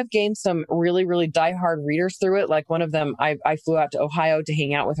 And I know I've gained some really, really diehard readers through it. Like one of them, I flew out to Ohio to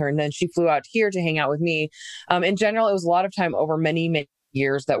hang out with her, and then she flew out here to hang out with me. In general, it was a lot of time over many, many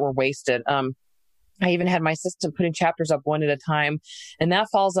years that were wasted. I even had my assistant putting chapters up one at a time. And that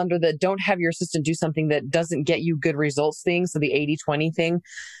falls under the don't have your assistant do something that doesn't get you good results thing. So the 80-20 thing.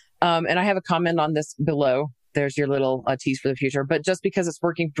 And I have a comment on this below. There's your little tease for the future. But just because it's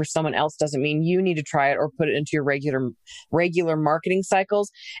working for someone else doesn't mean you need to try it or put it into your regular marketing cycles.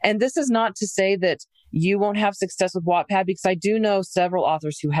 And this is not to say that you won't have success with Wattpad, because I do know several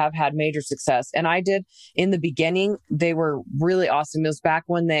authors who have had major success. And I did in the beginning. They were really awesome. It was back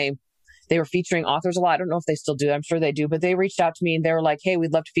when they were featuring authors a lot. I don't know if they still do. I'm sure they do. But they reached out to me and they were like, hey,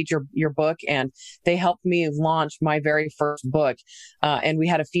 we'd love to feature your book. And they helped me launch my very first book. And we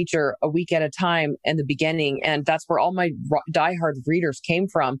had a feature a week at a time in the beginning. And that's where all my diehard readers came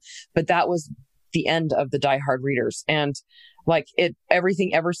from. But that was the end of the diehard readers. And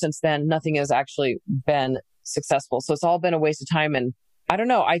everything ever since then, nothing has actually been successful. So it's all been a waste of time. And I don't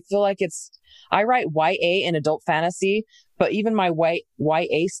know. I feel like I write YA and adult fantasy, but even my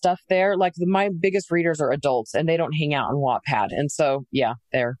YA stuff there, my biggest readers are adults and they don't hang out on Wattpad. And so, yeah,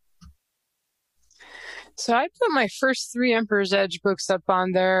 there. So I put my first 3 Emperor's Edge books up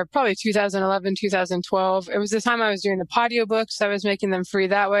on there, probably 2011, 2012. It was the time I was doing the audiobooks. I was making them free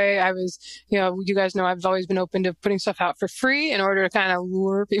that way. I was, you guys know I've always been open to putting stuff out for free in order to kind of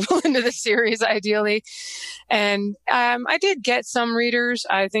lure people into the series, ideally. And I did get some readers.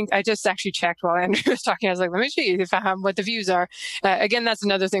 I think I just actually checked while Andrew was talking. I was like, let me see what the views are. Again, that's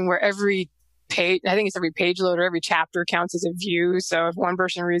another thing where every page, I think it's every page load or every chapter counts as a view. So if one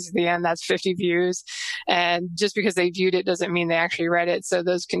person reads at the end, that's 50 views. And just because they viewed it doesn't mean they actually read it. So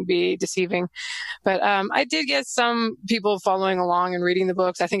those can be deceiving. But I did get some people following along and reading the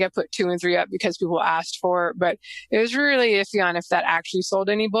books. I think I put 2 and 3 up because people asked for it. But it was really iffy on if that actually sold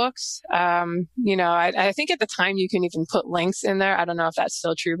any books. I think at the time you can even put links in there. I don't know if that's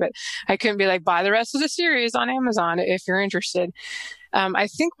still true, but I couldn't be like, buy the rest of the series on Amazon if you're interested. I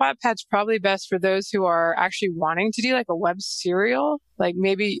think Wattpad's probably best for those who are actually wanting to do like a web serial. Like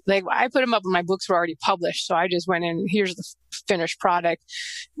maybe, I put them up when my books were already published. So I just went in, here's the finished product,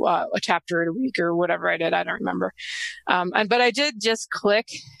 a chapter a week or whatever I did. I don't remember. But I did just click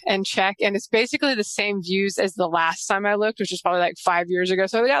and check, and it's basically the same views as the last time I looked, which was probably 5 years ago.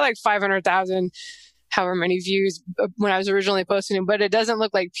 So I got 500,000 however many views when I was originally posting them, but it doesn't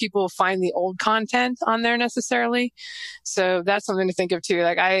look like people find the old content on there necessarily. So that's something to think of too.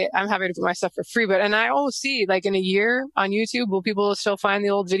 I'm happy to put my stuff for free, and I always see in a year on YouTube, will people still find the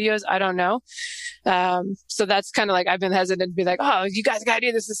old videos? I don't know. So that's kind of I've been hesitant to be oh, you guys got to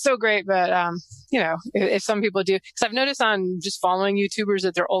do this. It's so great. But, if some people do, because I've noticed on just following YouTubers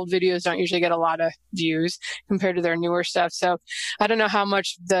that their old videos don't usually get a lot of views compared to their newer stuff. So I don't know how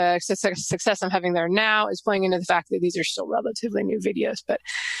much the success I'm having there now is playing into the fact that these are still relatively new videos. But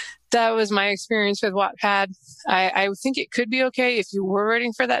that was my experience with Wattpad. I think it could be okay if you were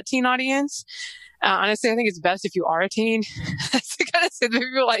writing for that teen audience. Honestly, I think it's best if you are a teen. That's the kind of the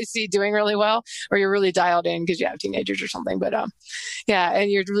people I see doing really well, or you're really dialed in because you have teenagers or something. But yeah,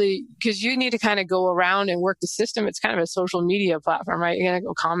 and you're really, because you need to kind of go around and work the system. It's kind of a social media platform, right? You're going to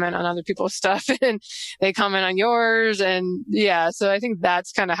go comment on other people's stuff and they comment on yours. And yeah, so I think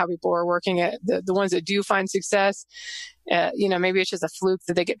that's kind of how people are working it. The ones that do find success, maybe it's just a fluke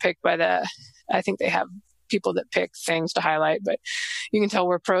that they get picked by I think they have people that pick things to highlight, but you can tell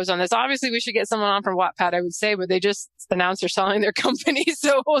we're pros on this. Obviously, we should get someone on from Wattpad, I would say, but they just announced they're selling their company,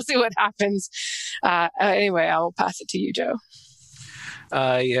 so we'll see what happens. Anyway, I will pass it to you, Joe.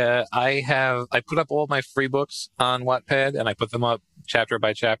 I put up all my free books on Wattpad, and I put them up chapter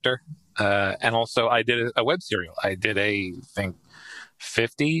by chapter. And also, I did a web serial. I did I think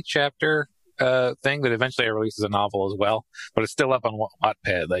 50 chapter thing that eventually I released as a novel as well, but it's still up on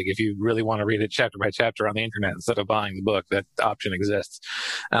Wattpad. If you really want to read it chapter by chapter on the internet instead of buying the book, that option exists.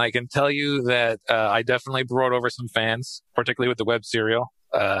 And I can tell you that I definitely brought over some fans, particularly with the web serial.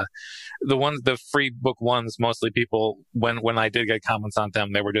 The free book ones, mostly people, when I did get comments on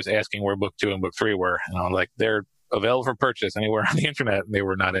them, they were just asking where book 2 and book 3 were. And I'm like, they're available for purchase anywhere on the internet, and they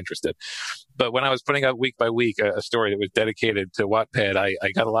were not interested. But when I was putting out week by week a story that was dedicated to Wattpad,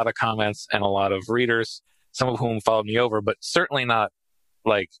 I got a lot of comments and a lot of readers some of whom followed me over, but certainly not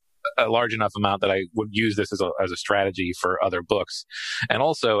like a large enough amount that I would use this as a strategy for other books. And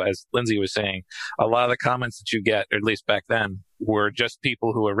also, as Lindsay was saying, a lot of the comments that you get, or at least back then, were just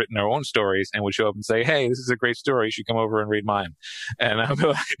people who had written their own stories and would show up and say, "Hey, this is a great story. You should come over and read mine." And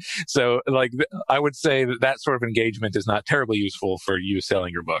so like, I would say that sort of engagement is not terribly useful for you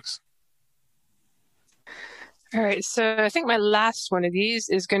selling your books. All right. So I think my last one of these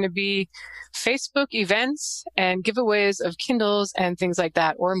is going to be Facebook events and giveaways of Kindles and things like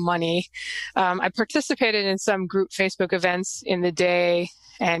that, or money. I participated in some group Facebook events in the day,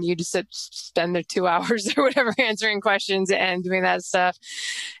 and you just spend the 2 hours or whatever answering questions and doing that stuff.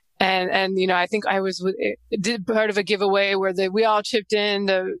 And I think I did part of a giveaway where we all chipped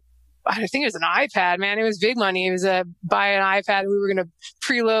in I think it was an iPad, man. It was big money. It was buy an iPad. We were going to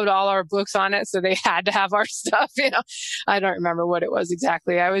preload all our books on it. So they had to have our stuff, I don't remember what it was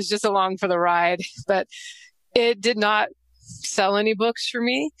exactly. I was just along for the ride, but it did not sell any books for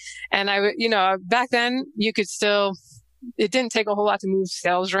me. And back then you could it didn't take a whole lot to move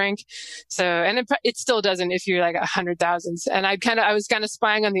sales rank. So, and it still doesn't if you're like 100,000. And I was kind of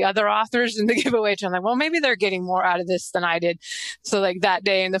spying on the other authors in the giveaway. I'm like, well, maybe they're getting more out of this than I did. So like that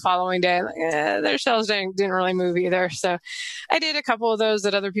day and the following day, their sales didn't really move either. So I did a couple of those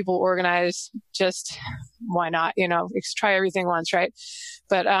that other people organized. Just why not, try everything once. Right.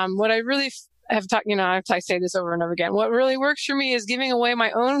 But, what I really I say this over and over again. What really works for me is giving away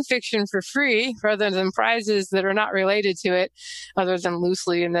my own fiction for free rather than prizes that are not related to it, other than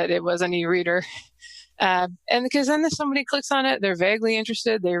loosely in that it was an e-reader. And because then if somebody clicks on it, they're vaguely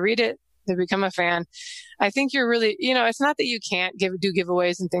interested, they read it, they become a fan. I think you're really, it's not that you can't do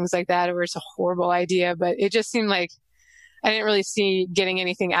giveaways and things like that, or it's a horrible idea, but it just seemed like I didn't really see getting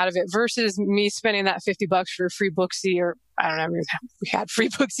anything out of it versus me spending that $50 for a free Booksy, or I don't know, we had free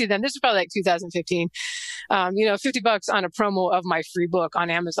Booksy then. This was probably like 2015. $50 on a promo of my free book on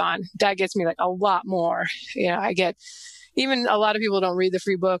Amazon. That gets me like a lot more. I get, even a lot of people don't read the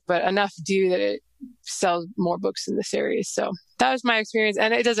free book, but enough do that it sells more books in the series. So that was my experience.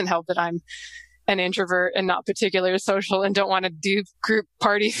 And it doesn't help that I'm an introvert and not particularly social and don't want to do group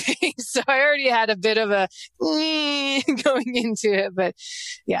party things. So I already had a bit of a going into it, but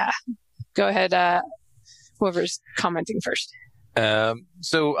yeah, go ahead. Whoever's commenting first.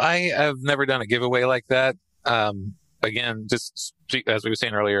 So I have never done a giveaway like that. Again, just as we were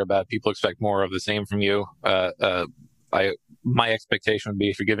saying earlier about people expect more of the same from you. My expectation would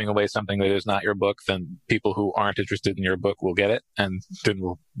be if you're giving away something that is not your book, then people who aren't interested in your book will get it and then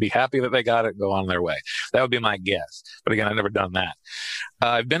will be happy that they got it and go on their way. That would be my guess. But again, I've never done that.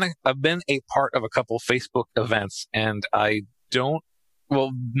 I've been a part of a couple Facebook events, and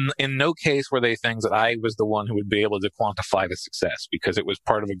in no case were they things that I was the one who would be able to quantify the success, because it was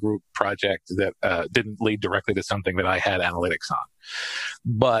part of a group project that didn't lead directly to something that I had analytics on.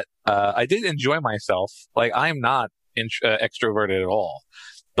 But I did enjoy myself. Like, I'm not extroverted at all,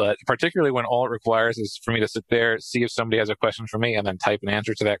 but particularly when all it requires is for me to sit there, see if somebody has a question for me, and then type an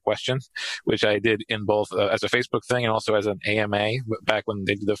answer to that question, which I did in both as a Facebook thing and also as an AMA back when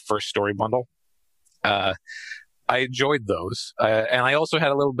they did the first story bundle. I enjoyed those. And I also had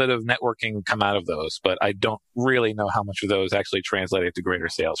a little bit of networking come out of those, but I don't really know how much of those actually translated to greater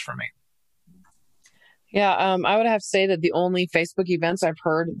sales for me. Yeah, I would have to say that the only Facebook events I've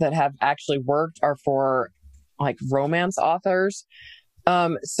heard that have actually worked are for like romance authors.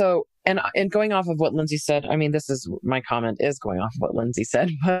 So going off of what Lindsay said, I mean, my comment is going off of what Lindsay said,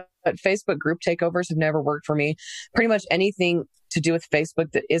 but Facebook group takeovers have never worked for me. Pretty much anything to do with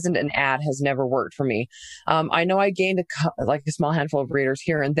Facebook that isn't an ad has never worked for me. I know I gained a small handful of readers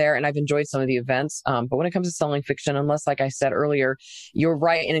here and there, and I've enjoyed some of the events. But when it comes to selling fiction, unless, like I said earlier, you're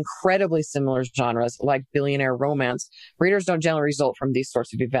right in incredibly similar genres like billionaire romance, readers don't generally result from these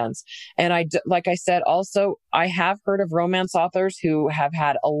sorts of events. And like I said, also, I have heard of romance authors who have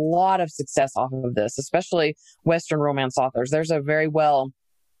had a lot of success off of this, especially Western romance authors. There's a very well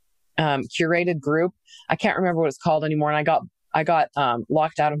curated group. I can't remember what it's called anymore. And I got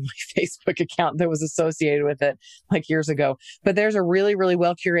locked out of my Facebook account that was associated with it like years ago. But there's a really, really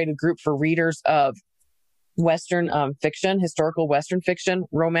well curated group for readers of Western fiction, historical Western fiction,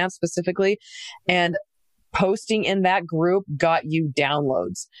 romance specifically. And posting in that group got you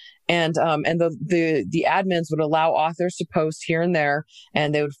downloads. And the admins would allow authors to post here and there,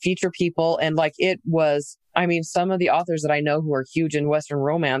 and they would feature people. And some of the authors that I know who are huge in Western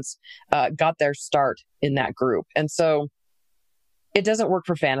romance got their start in that group. And so it doesn't work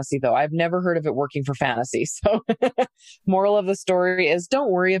for fantasy, though. I've never heard of it working for fantasy. So moral of the story is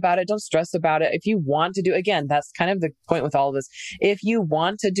don't worry about it. Don't stress about it. If you want to do, again, that's kind of the point with all of this. If you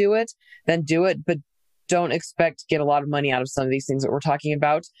want to do it, then do it, but don't expect to get a lot of money out of some of these things that we're talking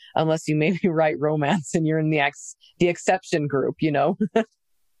about, unless you maybe write romance and you're in the exception group, you know?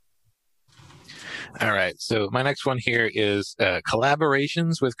 All right. So my next one here is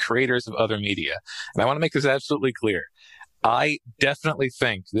collaborations with creators of other media. And I want to make this absolutely clear. I definitely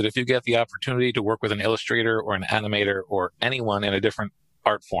think that if you get the opportunity to work with an illustrator or an animator or anyone in a different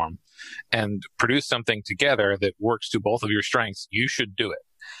art form and produce something together that works to both of your strengths, you should do it.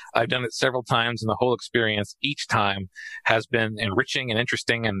 I've done it several times, and the whole experience each time has been enriching and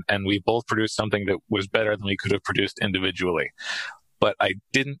interesting, and we both produced something that was better than we could have produced individually. But I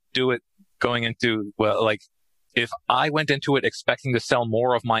didn't do it going into, well, like, if I went into it expecting to sell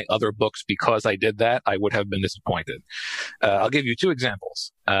more of my other books because I did that, I would have been disappointed. I'll give you two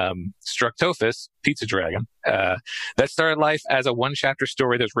examples. Structophis, Pizza Dragon, that started life as a one-chapter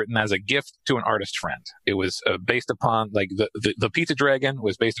story that was written as a gift to an artist friend. It was based upon, like, the Pizza Dragon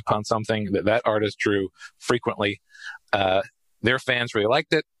was based upon something that artist drew frequently. Their fans really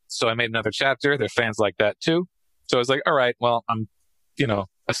liked it, so I made another chapter. Their fans liked that too. So I was like, all right, well, I'm,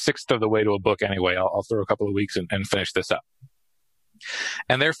 a sixth of the way to a book anyway. I'll throw a couple of weeks and finish this up.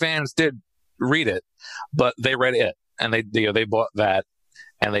 And their fans did read it, but they read it, and they bought that,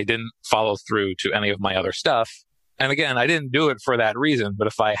 and they didn't follow through to any of my other stuff. And again, I didn't do it for that reason, but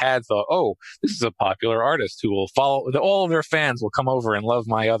if I had thought, oh, this is a popular artist who will follow, all of their fans will come over and love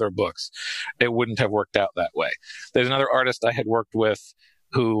my other books, it wouldn't have worked out that way. There's another artist I had worked with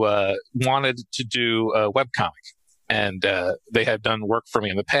who wanted to do a webcomic. And they had done work for me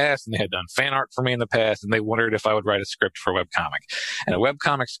in the past, and they had done fan art for me in the past, and they wondered if I would write a script for a webcomic. And a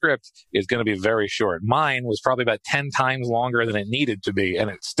webcomic script is going to be very short. Mine was probably about 10 times longer than it needed to be, and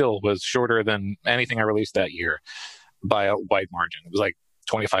it still was shorter than anything I released that year by a wide margin. It was like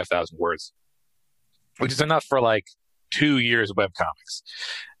 25,000 words, which is enough for like 2 years of webcomics.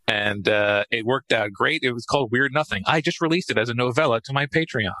 And it worked out great. It was called Weird Nothing. I just released it as a novella to my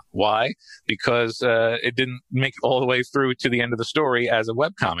Patreon. Why? Because it didn't make it all the way through to the end of the story as a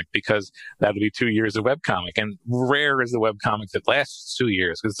webcomic, because that would be 2 years of webcomic. And rare is the webcomic that lasts 2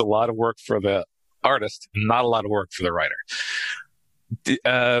 years, because it's a lot of work for the artist, not a lot of work for the writer.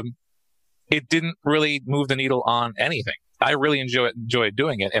 It didn't really move the needle on anything. I really enjoyed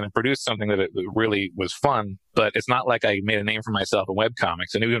doing it, and it produced something that it really was fun, but it's not like I made a name for myself in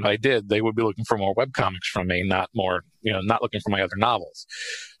webcomics. And even if I did, they would be looking for more webcomics from me, not looking for my other novels.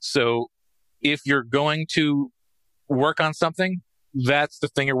 So if you're going to work on something, that's the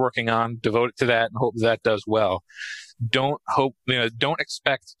thing you're working on. Devote it to that and hope that does well. Don't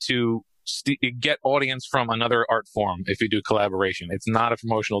expect to get audience from another art form if you do collaboration. It's not a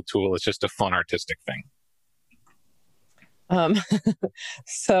promotional tool. It's just a fun artistic thing.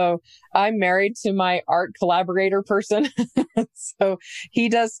 So I'm married to my art collaborator person. So he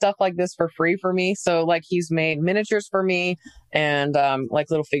does stuff like this for free for me. So like he's made miniatures for me, and like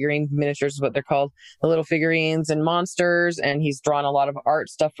little figurine miniatures is what they're called, the little figurines and monsters. And he's drawn a lot of art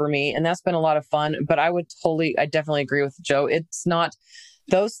stuff for me, and that's been a lot of fun. But I definitely agree with Joe.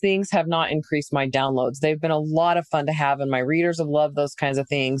 Those things have not increased my downloads. They've been a lot of fun to have, and my readers have loved those kinds of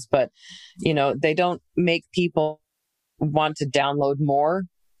things. But, they don't make people want to download more,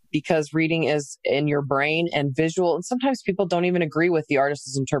 because reading is in your brain and visual. And sometimes people don't even agree with the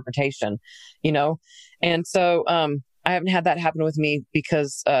artist's interpretation, And so I haven't had that happen with me,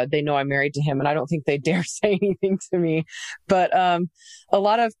 because they know I'm married to him, and I don't think they dare say anything to me. But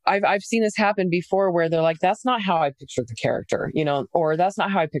I've seen this happen before, where they're like, that's not how I pictured the character, or that's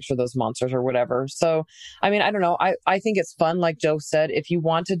not how I picture those monsters or whatever. So, I mean, I don't know. I think it's fun. Like Joe said, if you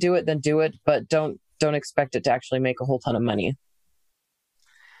want to do it, then do it, but don't expect it to actually make a whole ton of money.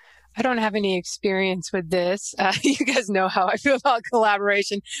 I don't have any experience with this. You guys know how I feel about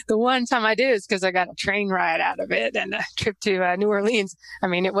collaboration. The one time I did is because I got a train ride out of it and a trip to New Orleans. I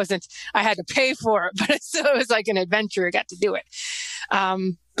mean, I had to pay for it, but it was like an adventure. I got to do it.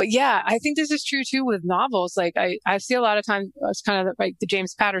 But yeah, I think this is true too with novels. Like I see a lot of times it's kind of like the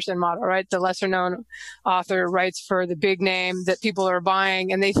James Patterson model, right? The lesser known author writes for the big name that people are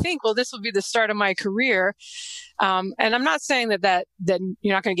buying, and they think, well, this will be the start of my career. And I'm not saying that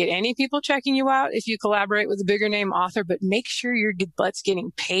you're not going to get any people checking you out if you collaborate with a bigger name author, but make sure your butt's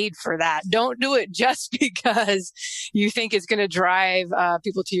getting paid for that. Don't do it just because you think it's going to drive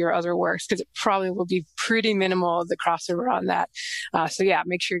people to your other works, because it probably will be pretty minimal, the crossover on that. So yeah,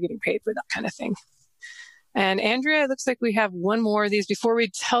 make sure you're getting paid for that kind of thing. And Andrea, it looks like we have one more of these before we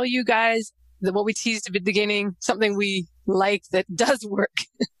tell you guys what we teased at the beginning, something we like that does work.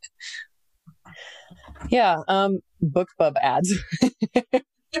 Yeah, BookBub ads.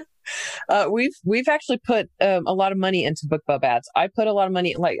 We've actually put a lot of money into BookBub ads. I put a lot of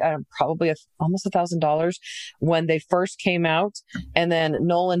money, like probably almost $1,000 when they first came out, and then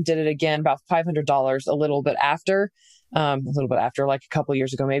Nolan did it again about $500 a little bit after. Like a couple of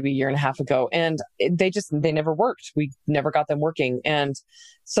years ago, maybe a year and a half ago. And they never worked. We never got them working. And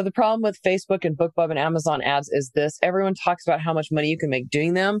so the problem with Facebook and BookBub and Amazon ads is this: everyone talks about how much money you can make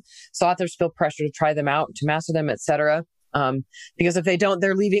doing them. So authors feel pressure to try them out, to master them, etc. Because if they don't,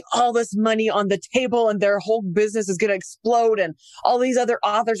 they're leaving all this money on the table and their whole business is going to explode and all these other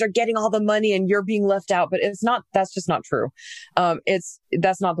authors are getting all the money and you're being left out. But that's just not true.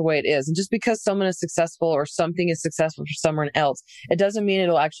 That's not the way it is. And just because someone is successful or something is successful for someone else, it doesn't mean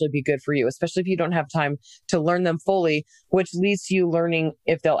it'll actually be good for you, especially if you don't have time to learn them fully, which leads to you learning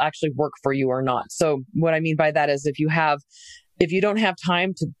if they'll actually work for you or not. So what I mean by that is if you don't have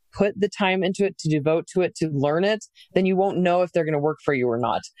time to put the time into it, to devote to it, to learn it, then you won't know if they're going to work for you or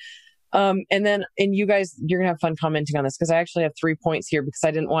not. And you guys, you're going to have fun commenting on this because I actually have 3 points here because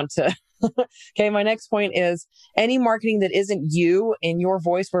I didn't want to. Okay, my next point is any marketing that isn't you in your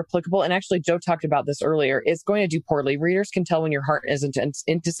voice where applicable, and actually Joe talked about this earlier, it's going to do poorly. Readers can tell when your heart isn't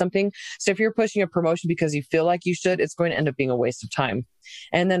into something. So if you're pushing a promotion because you feel like you should, it's going to end up being a waste of time.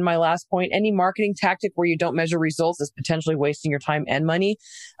 And then my last point, any marketing tactic where you don't measure results is potentially wasting your time and money,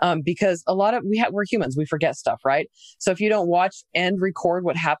 because we're humans, we forget stuff, right? So if you don't watch and record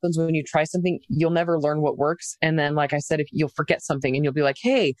what happens when you try something, you'll never learn what works. And then, like I said, if you'll forget something and you'll be like,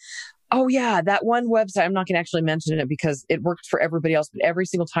 hey, oh yeah, that one website, I'm not going to actually mention it because it worked for everybody else, but every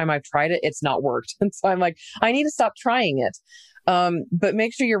single time I've tried it, it's not worked. And so I'm like, I need to stop trying it. But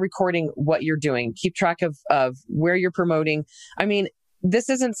make sure you're recording what you're doing. Keep track of where you're promoting. I mean, this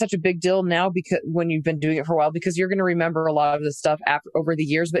isn't such a big deal now because when you've been doing it for a while, because you're going to remember a lot of this stuff over the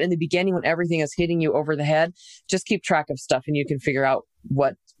years. But in the beginning, when everything is hitting you over the head, just keep track of stuff and you can figure out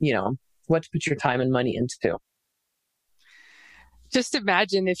what to put your time and money into. Just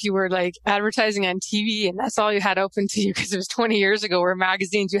imagine if you were like advertising on TV and that's all you had open to you, because it was 20 years ago where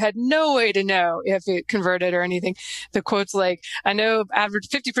magazines, you had no way to know if it converted or anything. The quote's like, I know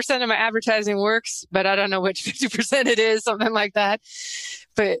 50% of my advertising works, but I don't know which 50% it is, something like that.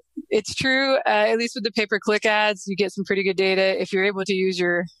 But it's true, at least with the pay-per-click ads, you get some pretty good data. If you're able to use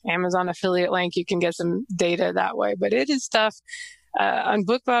your Amazon affiliate link, you can get some data that way. But it is tough. On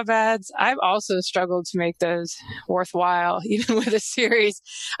BookBub ads, I've also struggled to make those worthwhile, even with a series.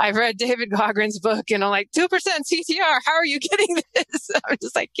 I've read David Gaughran's book and I'm like, 2% CTR. How are you getting this? I'm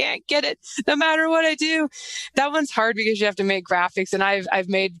just like, can't get it no matter what I do. That one's hard because you have to make graphics, and I've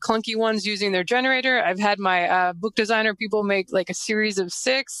made clunky ones using their generator. I've had my book designer people make like a series of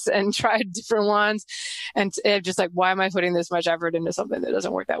 6 and tried different ones. And I'm just like, why am I putting this much effort into something that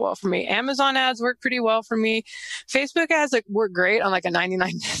doesn't work that well for me? Amazon ads work pretty well for me. Facebook ads work great on like a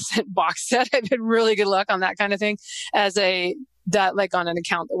 99-cent box set. I've had really good luck on that kind of thing on an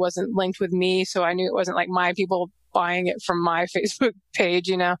account that wasn't linked with me. So I knew it wasn't like my people buying it from my Facebook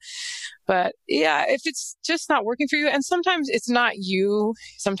page, But yeah, if it's just not working for you, and sometimes it's not you,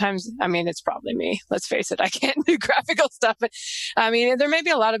 it's probably me. Let's face it, I can't do graphical stuff. But there may be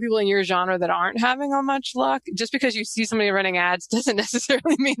a lot of people in your genre that aren't having much luck. Just because you see somebody running ads doesn't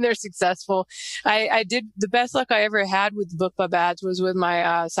necessarily mean they're successful. I did the best luck I ever had with BookBub ads was with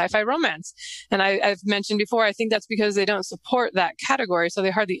my sci-fi romance. And I've mentioned before, I think that's because they don't support that category. So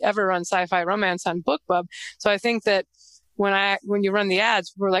they hardly ever run sci-fi romance on BookBub. So I think that when you run the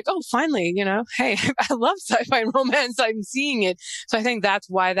ads, we're like, oh, finally, hey, I love sci-fi and romance. I'm seeing it. So I think that's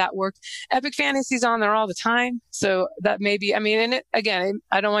why that worked. Epic Fantasy's on there all the time. So that may be, and again,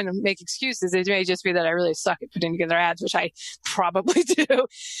 I don't want to make excuses. It may just be that I really suck at putting together ads, which I probably do.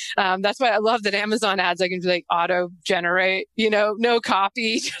 That's why I love that Amazon ads, I can like auto generate, no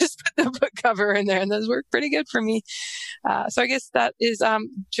copy, just put the book cover in there. And those work pretty good for me. So I guess that is,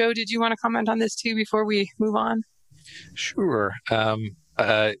 Joe, did you want to comment on this too before we move on? Sure.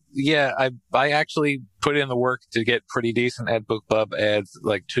 I actually put in the work to get pretty decent at BookBub ads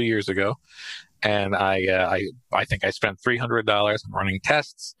like 2 years ago. And I think I spent $300 on running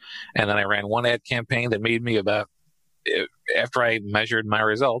tests. And then I ran one ad campaign that made me after I measured my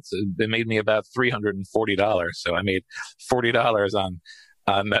results, it made me about $340. So I made $40 on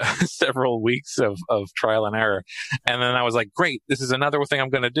several weeks of trial and error. And then I was like, great, this is another thing I'm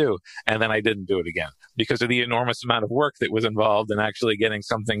going to do. And then I didn't do it again because of the enormous amount of work that was involved in actually getting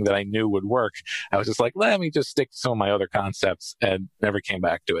something that I knew would work. I was just like, let me just stick to some of my other concepts, and never came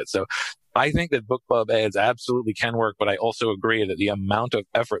back to it. So I think that BookBub ads absolutely can work, but I also agree that the amount of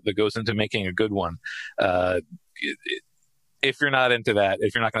effort that goes into making a good one, if you're not into that,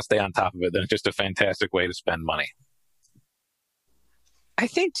 if you're not going to stay on top of it, then it's just a fantastic way to spend money. I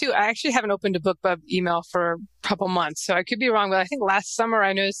think too, I actually haven't opened a BookBub email for a couple months, so I could be wrong, but I think last summer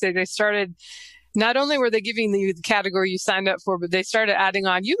I noticed that they started, not only were they giving you the category you signed up for, but they started adding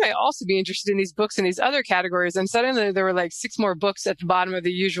on, you may also be interested in these books in these other categories. And suddenly there were like 6 more books at the bottom of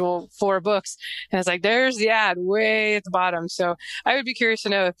the usual 4 books. And it's like, there's the ad way at the bottom. So I would be curious to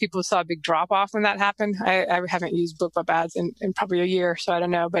know if people saw a big drop off when that happened. I haven't used BookBub ads in probably a year, so I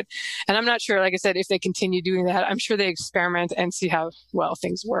don't know. And I'm not sure, like I said, if they continue doing that. I'm sure they experiment and see how well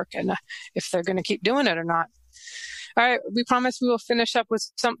things work and if they're going to keep doing it or not. All right, we promise we will finish up with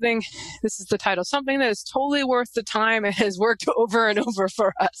something. This is the title, something that is totally worth the time and has worked over and over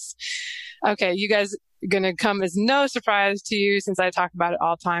for us. Okay, you guys are going to come as no surprise to you since I talk about it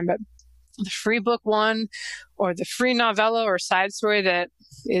all the time, but the free book one or the free novella or side story that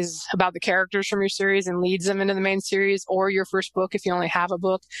is about the characters from your series and leads them into the main series, or your first book if you only have a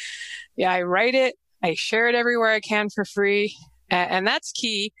book. Yeah, I write it. I share it everywhere I can for free. And that's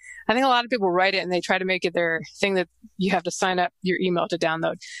key. I think a lot of people write it and they try to make it their thing that you have to sign up your email to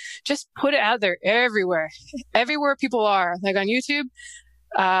download. Just put it out there everywhere. Everywhere people are. Like on YouTube,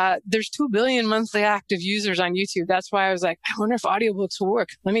 there's 2 billion monthly active users on YouTube. That's why I was like, I wonder if audiobooks will work.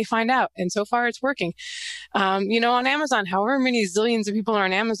 Let me find out. And so far it's working. On Amazon, however many zillions of people are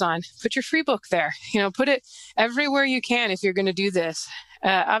on Amazon, put your free book there. Put it everywhere you can if you're going to do this.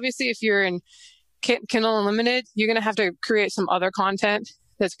 Obviously, if you're in Kindle Unlimited, you're going to have to create some other content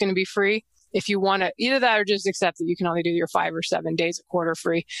that's going to be free if you want to, either that or just accept that you can only do your 5 or 7 days a quarter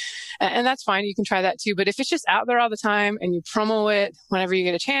free. And that's fine. You can try that too. But if it's just out there all the time and you promo it whenever you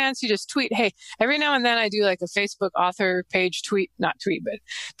get a chance, you just tweet, hey, every now and then I do like a Facebook author page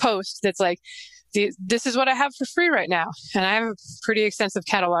post that's like, this is what I have for free right now. And I have a pretty extensive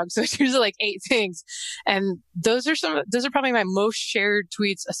catalog. So it's usually like 8 things. And those are probably my most shared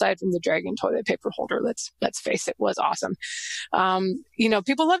tweets aside from the Dragon toilet paper holder. Let's face it, was awesome.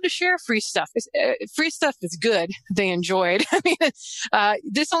 People love to share free stuff. Free stuff is good. They enjoy it. I mean,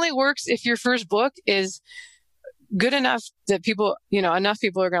 this only works if your first book is good enough that enough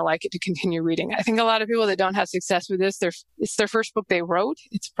people are going to like it to continue reading. I think a lot of people that don't have success with this, it's their first book they wrote.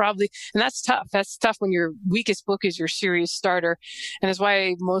 And that's tough. That's tough when your weakest book is your series starter. And that's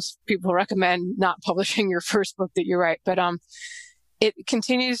why most people recommend not publishing your first book that you write. But, it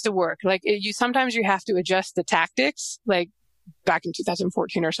continues to work. Like sometimes you have to adjust the tactics, like back in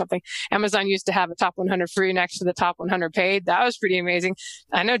 2014 or something. Amazon used to have a top 100 free next to the top 100 paid. That was pretty amazing.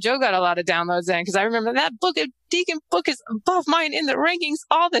 I know Joe got a lot of downloads then because I remember that book, Deacon book, is above mine in the rankings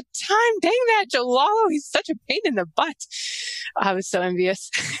all the time. Dang that, Joe Lalo. He's such a pain in the butt. I was so envious.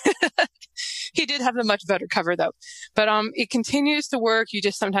 He did have the much better cover though. But it continues to work. You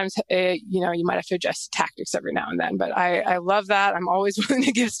just sometimes, you might have to adjust tactics every now and then. But I love that. I'm always willing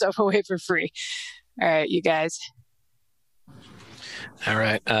to give stuff away for free. All right, you guys. All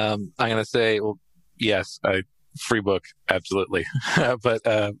right. I'm going to say, well, yes, free book, absolutely. But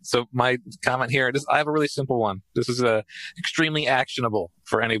so my comment here, I have a really simple one. This is extremely actionable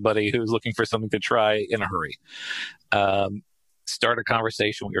for anybody who's looking for something to try in a hurry. Start a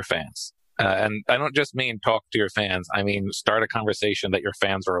conversation with your fans. And I don't just mean talk to your fans. I mean, start a conversation that your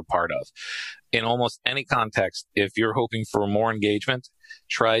fans are a part of. In almost any context, if you're hoping for more engagement,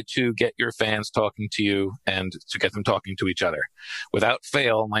 try to get your fans talking to you and to get them talking to each other. Without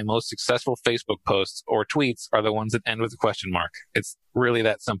fail, my most successful Facebook posts or tweets are the ones that end with a question mark. It's really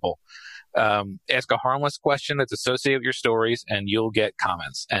that simple. Ask a harmless question that's associated with your stories and you'll get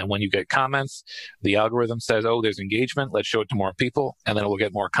comments. And when you get comments, the algorithm says, oh, there's engagement. Let's show it to more people. And then we'll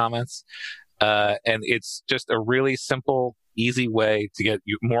get more comments. And it's just a really simple, easy way to get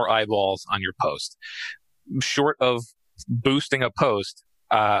you more eyeballs on your post. Short of boosting a post,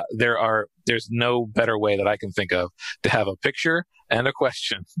 there's no better way that I can think of to have a picture and a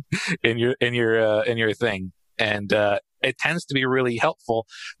question in your thing. And it tends to be really helpful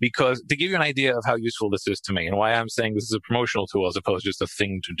because to give you an idea of how useful this is to me and why I'm saying this is a promotional tool as opposed to just a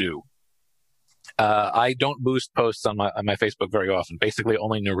thing to do. I don't boost posts on my Facebook very often, basically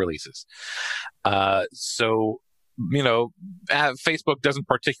only new releases. So Facebook doesn't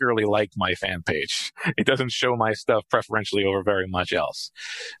particularly like my fan page. It doesn't show my stuff preferentially over very much else.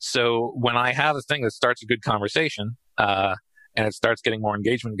 So when I have a thing that starts a good conversation, and it starts getting more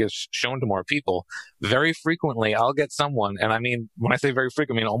engagement, gets shown to more people, very frequently I'll get someone, and I mean, when I say very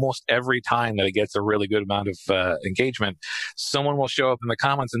frequent, I mean almost every time that it gets a really good amount of engagement, someone will show up in the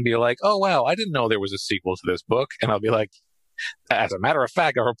comments and be like, oh, wow, I didn't know there was a sequel to this book. And I'll be like, as a matter of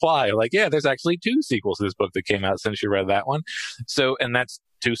fact, I reply like, yeah, there's actually 2 sequels to this book that came out since you read that one. So, and that's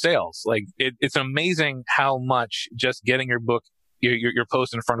 2 sales. Like it's amazing how much just getting your book your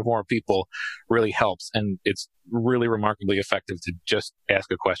post in front of more people really helps. And it's really remarkably effective to just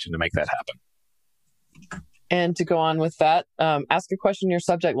ask a question to make that happen. And to go on with that, ask a question in your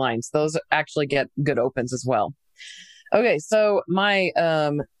subject lines. Those actually get good opens as well. Okay, so my,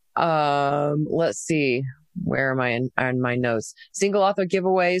 let's see. Where am I in my notes? Single author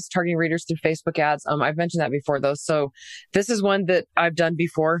giveaways, targeting readers through Facebook ads. I've mentioned that before, though. So this is one that I've done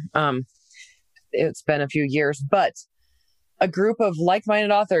before. It's been a few years, but a group of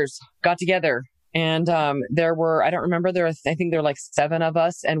like-minded authors got together, and there were, I don't remember, I think there were like 7 of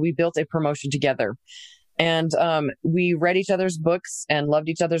us, and we built a promotion together. And we read each other's books and loved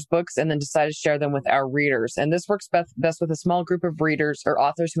each other's books, and then decided to share them with our readers. And this works best with a small group of readers or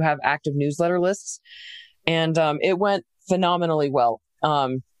authors who have active newsletter lists. And it went phenomenally well.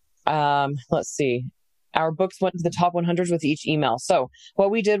 Let's see. Our books went to the top 100 with each email. So what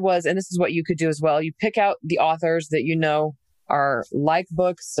we did was, and this is what you could do as well, you pick out the authors that you know are like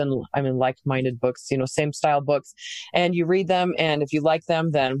books, and I mean like-minded books, same style books, and you read them. And if you like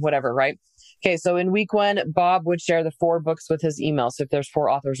them, then whatever, right? Okay, so in week 1, Bob would share the 4 books with his email. So if there's 4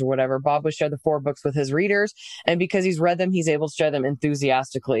 authors or whatever, Bob would share the 4 books with his readers. And because he's read them, he's able to share them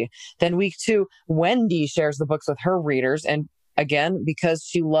enthusiastically. Then week 2, Wendy shares the books with her readers. And again, because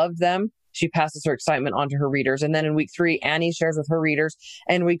she loved them, she passes her excitement on to her readers. And then in week 3, Annie shares with her readers.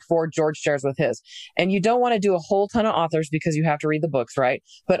 And week 4, George shares with his. And you don't want to do a whole ton of authors because you have to read the books, right?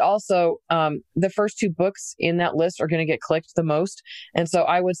 But also, the first 2 books in that list are going to get clicked the most. And so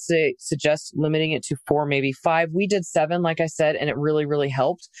I would suggest limiting it to 4, maybe 5. We did 7, like I said, and it really, really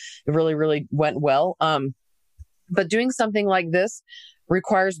helped. It really, really went well. But doing something like this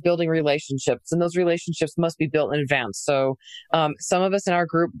requires building relationships, and those relationships must be built in advance. So some of us in our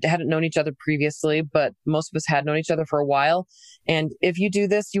group hadn't known each other previously, but most of us had known each other for a while. And if you do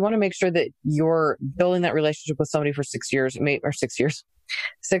this, you want to make sure that you're building that relationship with somebody for 6 years,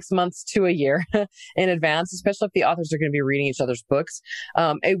 6 months to a year in advance, especially if the authors are going to be reading each other's books.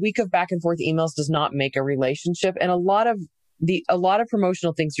 A week of back and forth emails does not make a relationship. And a lot of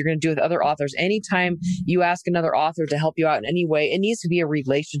promotional things you're going to do with other authors, anytime you ask another author to help you out in any way, it needs to be a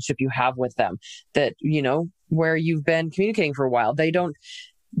relationship you have with them that, where you've been communicating for a while.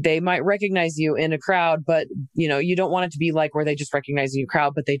 They might recognize you in a crowd, but you don't want it to be like where they just recognize you in a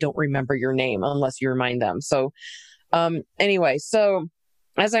crowd, but they don't remember your name unless you remind them. So, anyway, so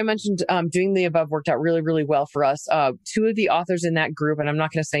as I mentioned, doing the above worked out really, really well for us. 2 of the authors in that group, and I'm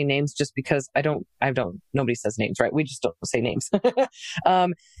not going to say names just because nobody says names, right? We just don't say names.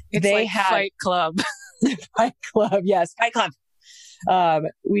 It's they like had Fight Club. Fight Club. Yes. Fight Club.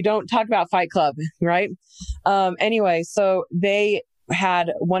 We don't talk about Fight Club, right? Anyway, so they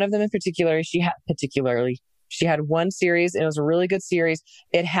had one of them in particular. She had one series, and it was a really good series.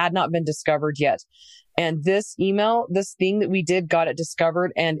 It had not been discovered yet. And this thing that we did got it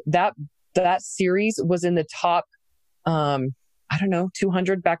discovered. And that series was in the top,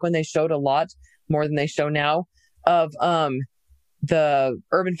 200 back when they showed a lot more than they show now of, the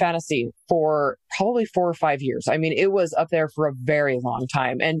urban fantasy for probably 4 or 5 years. I mean, it was up there for a very long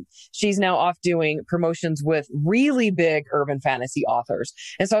time. And she's now off doing promotions with really big urban fantasy authors.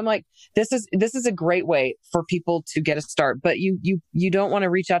 And so I'm like, this is a great way for people to get a start, but you don't want to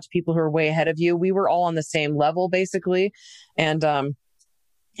reach out to people who are way ahead of you. We were all on the same level basically. And,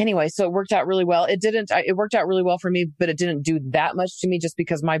 anyway, so it worked out really well. It worked out really well for me, but it didn't do that much to me just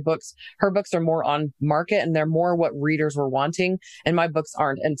because her books are more on market and they're more what readers were wanting, and my books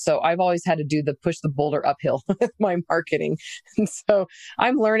aren't. And so I've always had to do push the boulder uphill with my marketing. And so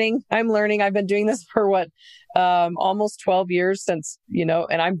I'm learning. I've been doing this for almost 12 years since,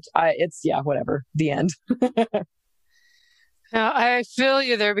 and whatever, the end. Now, I feel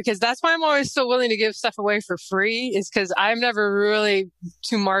you there, because that's why I'm always so willing to give stuff away for free, is because I'm never really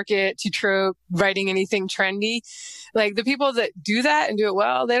to market, to trope, writing anything trendy. Like the people that do that and do it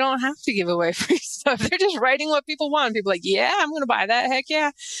well, they don't have to give away free stuff. They're just writing what people want. People are like, yeah, I'm going to buy that. Heck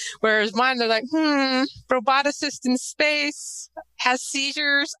yeah. Whereas mine, they're like, roboticist in space has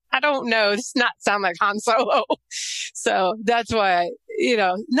seizures. I don't know. This does not sound like Han Solo. So that's why,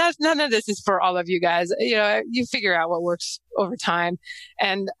 none of this is for all of you guys. You figure out what works over time.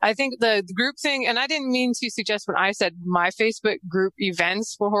 And I think the group thing, and I didn't mean to suggest when I said my Facebook group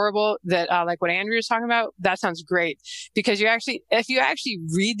events were horrible, that like what Andrew was talking about, that sounds great. Because if you actually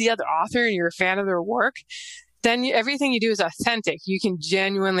read the other author and you're a fan of their work, then everything you do is authentic. You can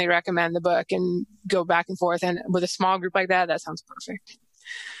genuinely recommend the book and go back and forth. And with a small group like that sounds perfect.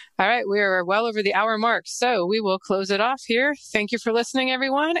 All right, we are well over the hour mark, so we will close it off here. Thank you for listening,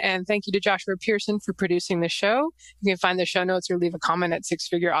 everyone, and thank you to Joshua Pearson for producing the show. You can find the show notes or leave a comment at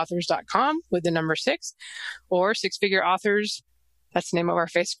sixfigureauthors.com with the number 6, or Six Figure Authors That's the name of our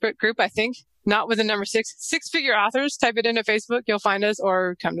Facebook group, I think. Not with the number 6. Six-Figure Authors. Type it into Facebook. You'll find us,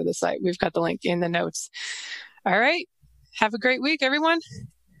 or come to the site. We've got the link in the notes. All right. Have a great week, everyone.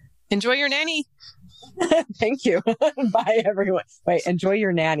 Enjoy your nanny. Thank you. Bye, everyone. Wait, enjoy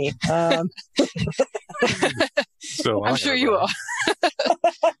your nanny. So I'm sure you will.